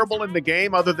darn terrible in the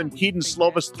game other than Keaton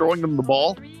Slovis throwing them the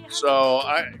ball. So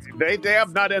they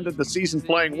have not ended the season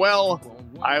playing well.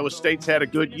 Iowa State's had a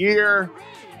good year.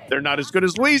 They're not as good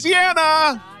as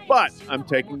Louisiana, but I'm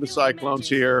taking the Cyclones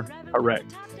here. Hooray.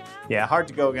 Yeah, hard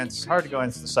to go against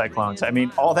the Cyclones. I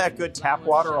mean, all that good tap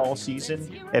water all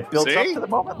season, it builds up to the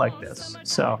moment like this.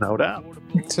 So no doubt.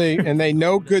 See, and they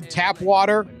know good tap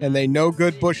water and they know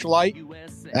good Busch Light.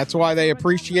 That's why they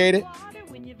appreciate it.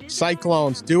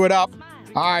 Cyclones, do it up.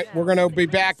 All right, we're going to be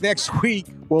back next week.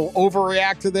 We'll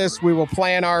overreact to this. We will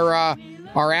plan our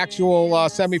actual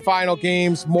semifinal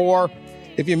games more.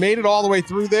 If you made it all the way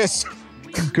through this,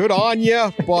 good on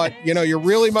you. But, you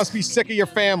really must be sick of your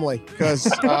family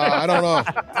because I don't know.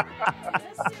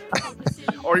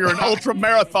 Or you're an ultra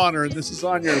marathoner and this is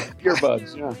on your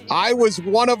earbuds. Yeah. I was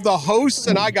one of the hosts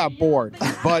and I got bored.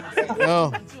 But,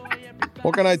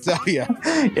 what can I tell you?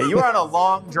 Yeah, you are on a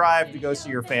long drive to go see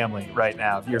your family right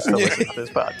now if you're still listening to this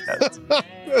podcast.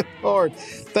 Good Lord.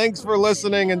 Thanks for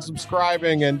listening and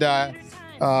subscribing. And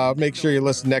make sure you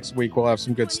listen next week. We'll have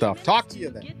some good stuff. Talk to you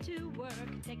then.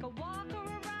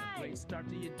 Start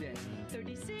to your day.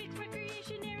 36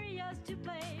 recreation areas to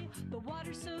play. The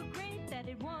water's so great that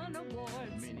it won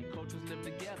awards. Many cultures live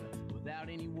together without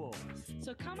any wars.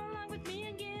 So come along with me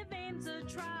and give Ames a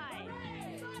try.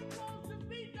 Hooray! Cyclones to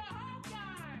beat the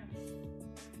Hawkeyes!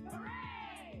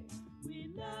 Hooray! We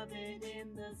love it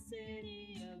in the city.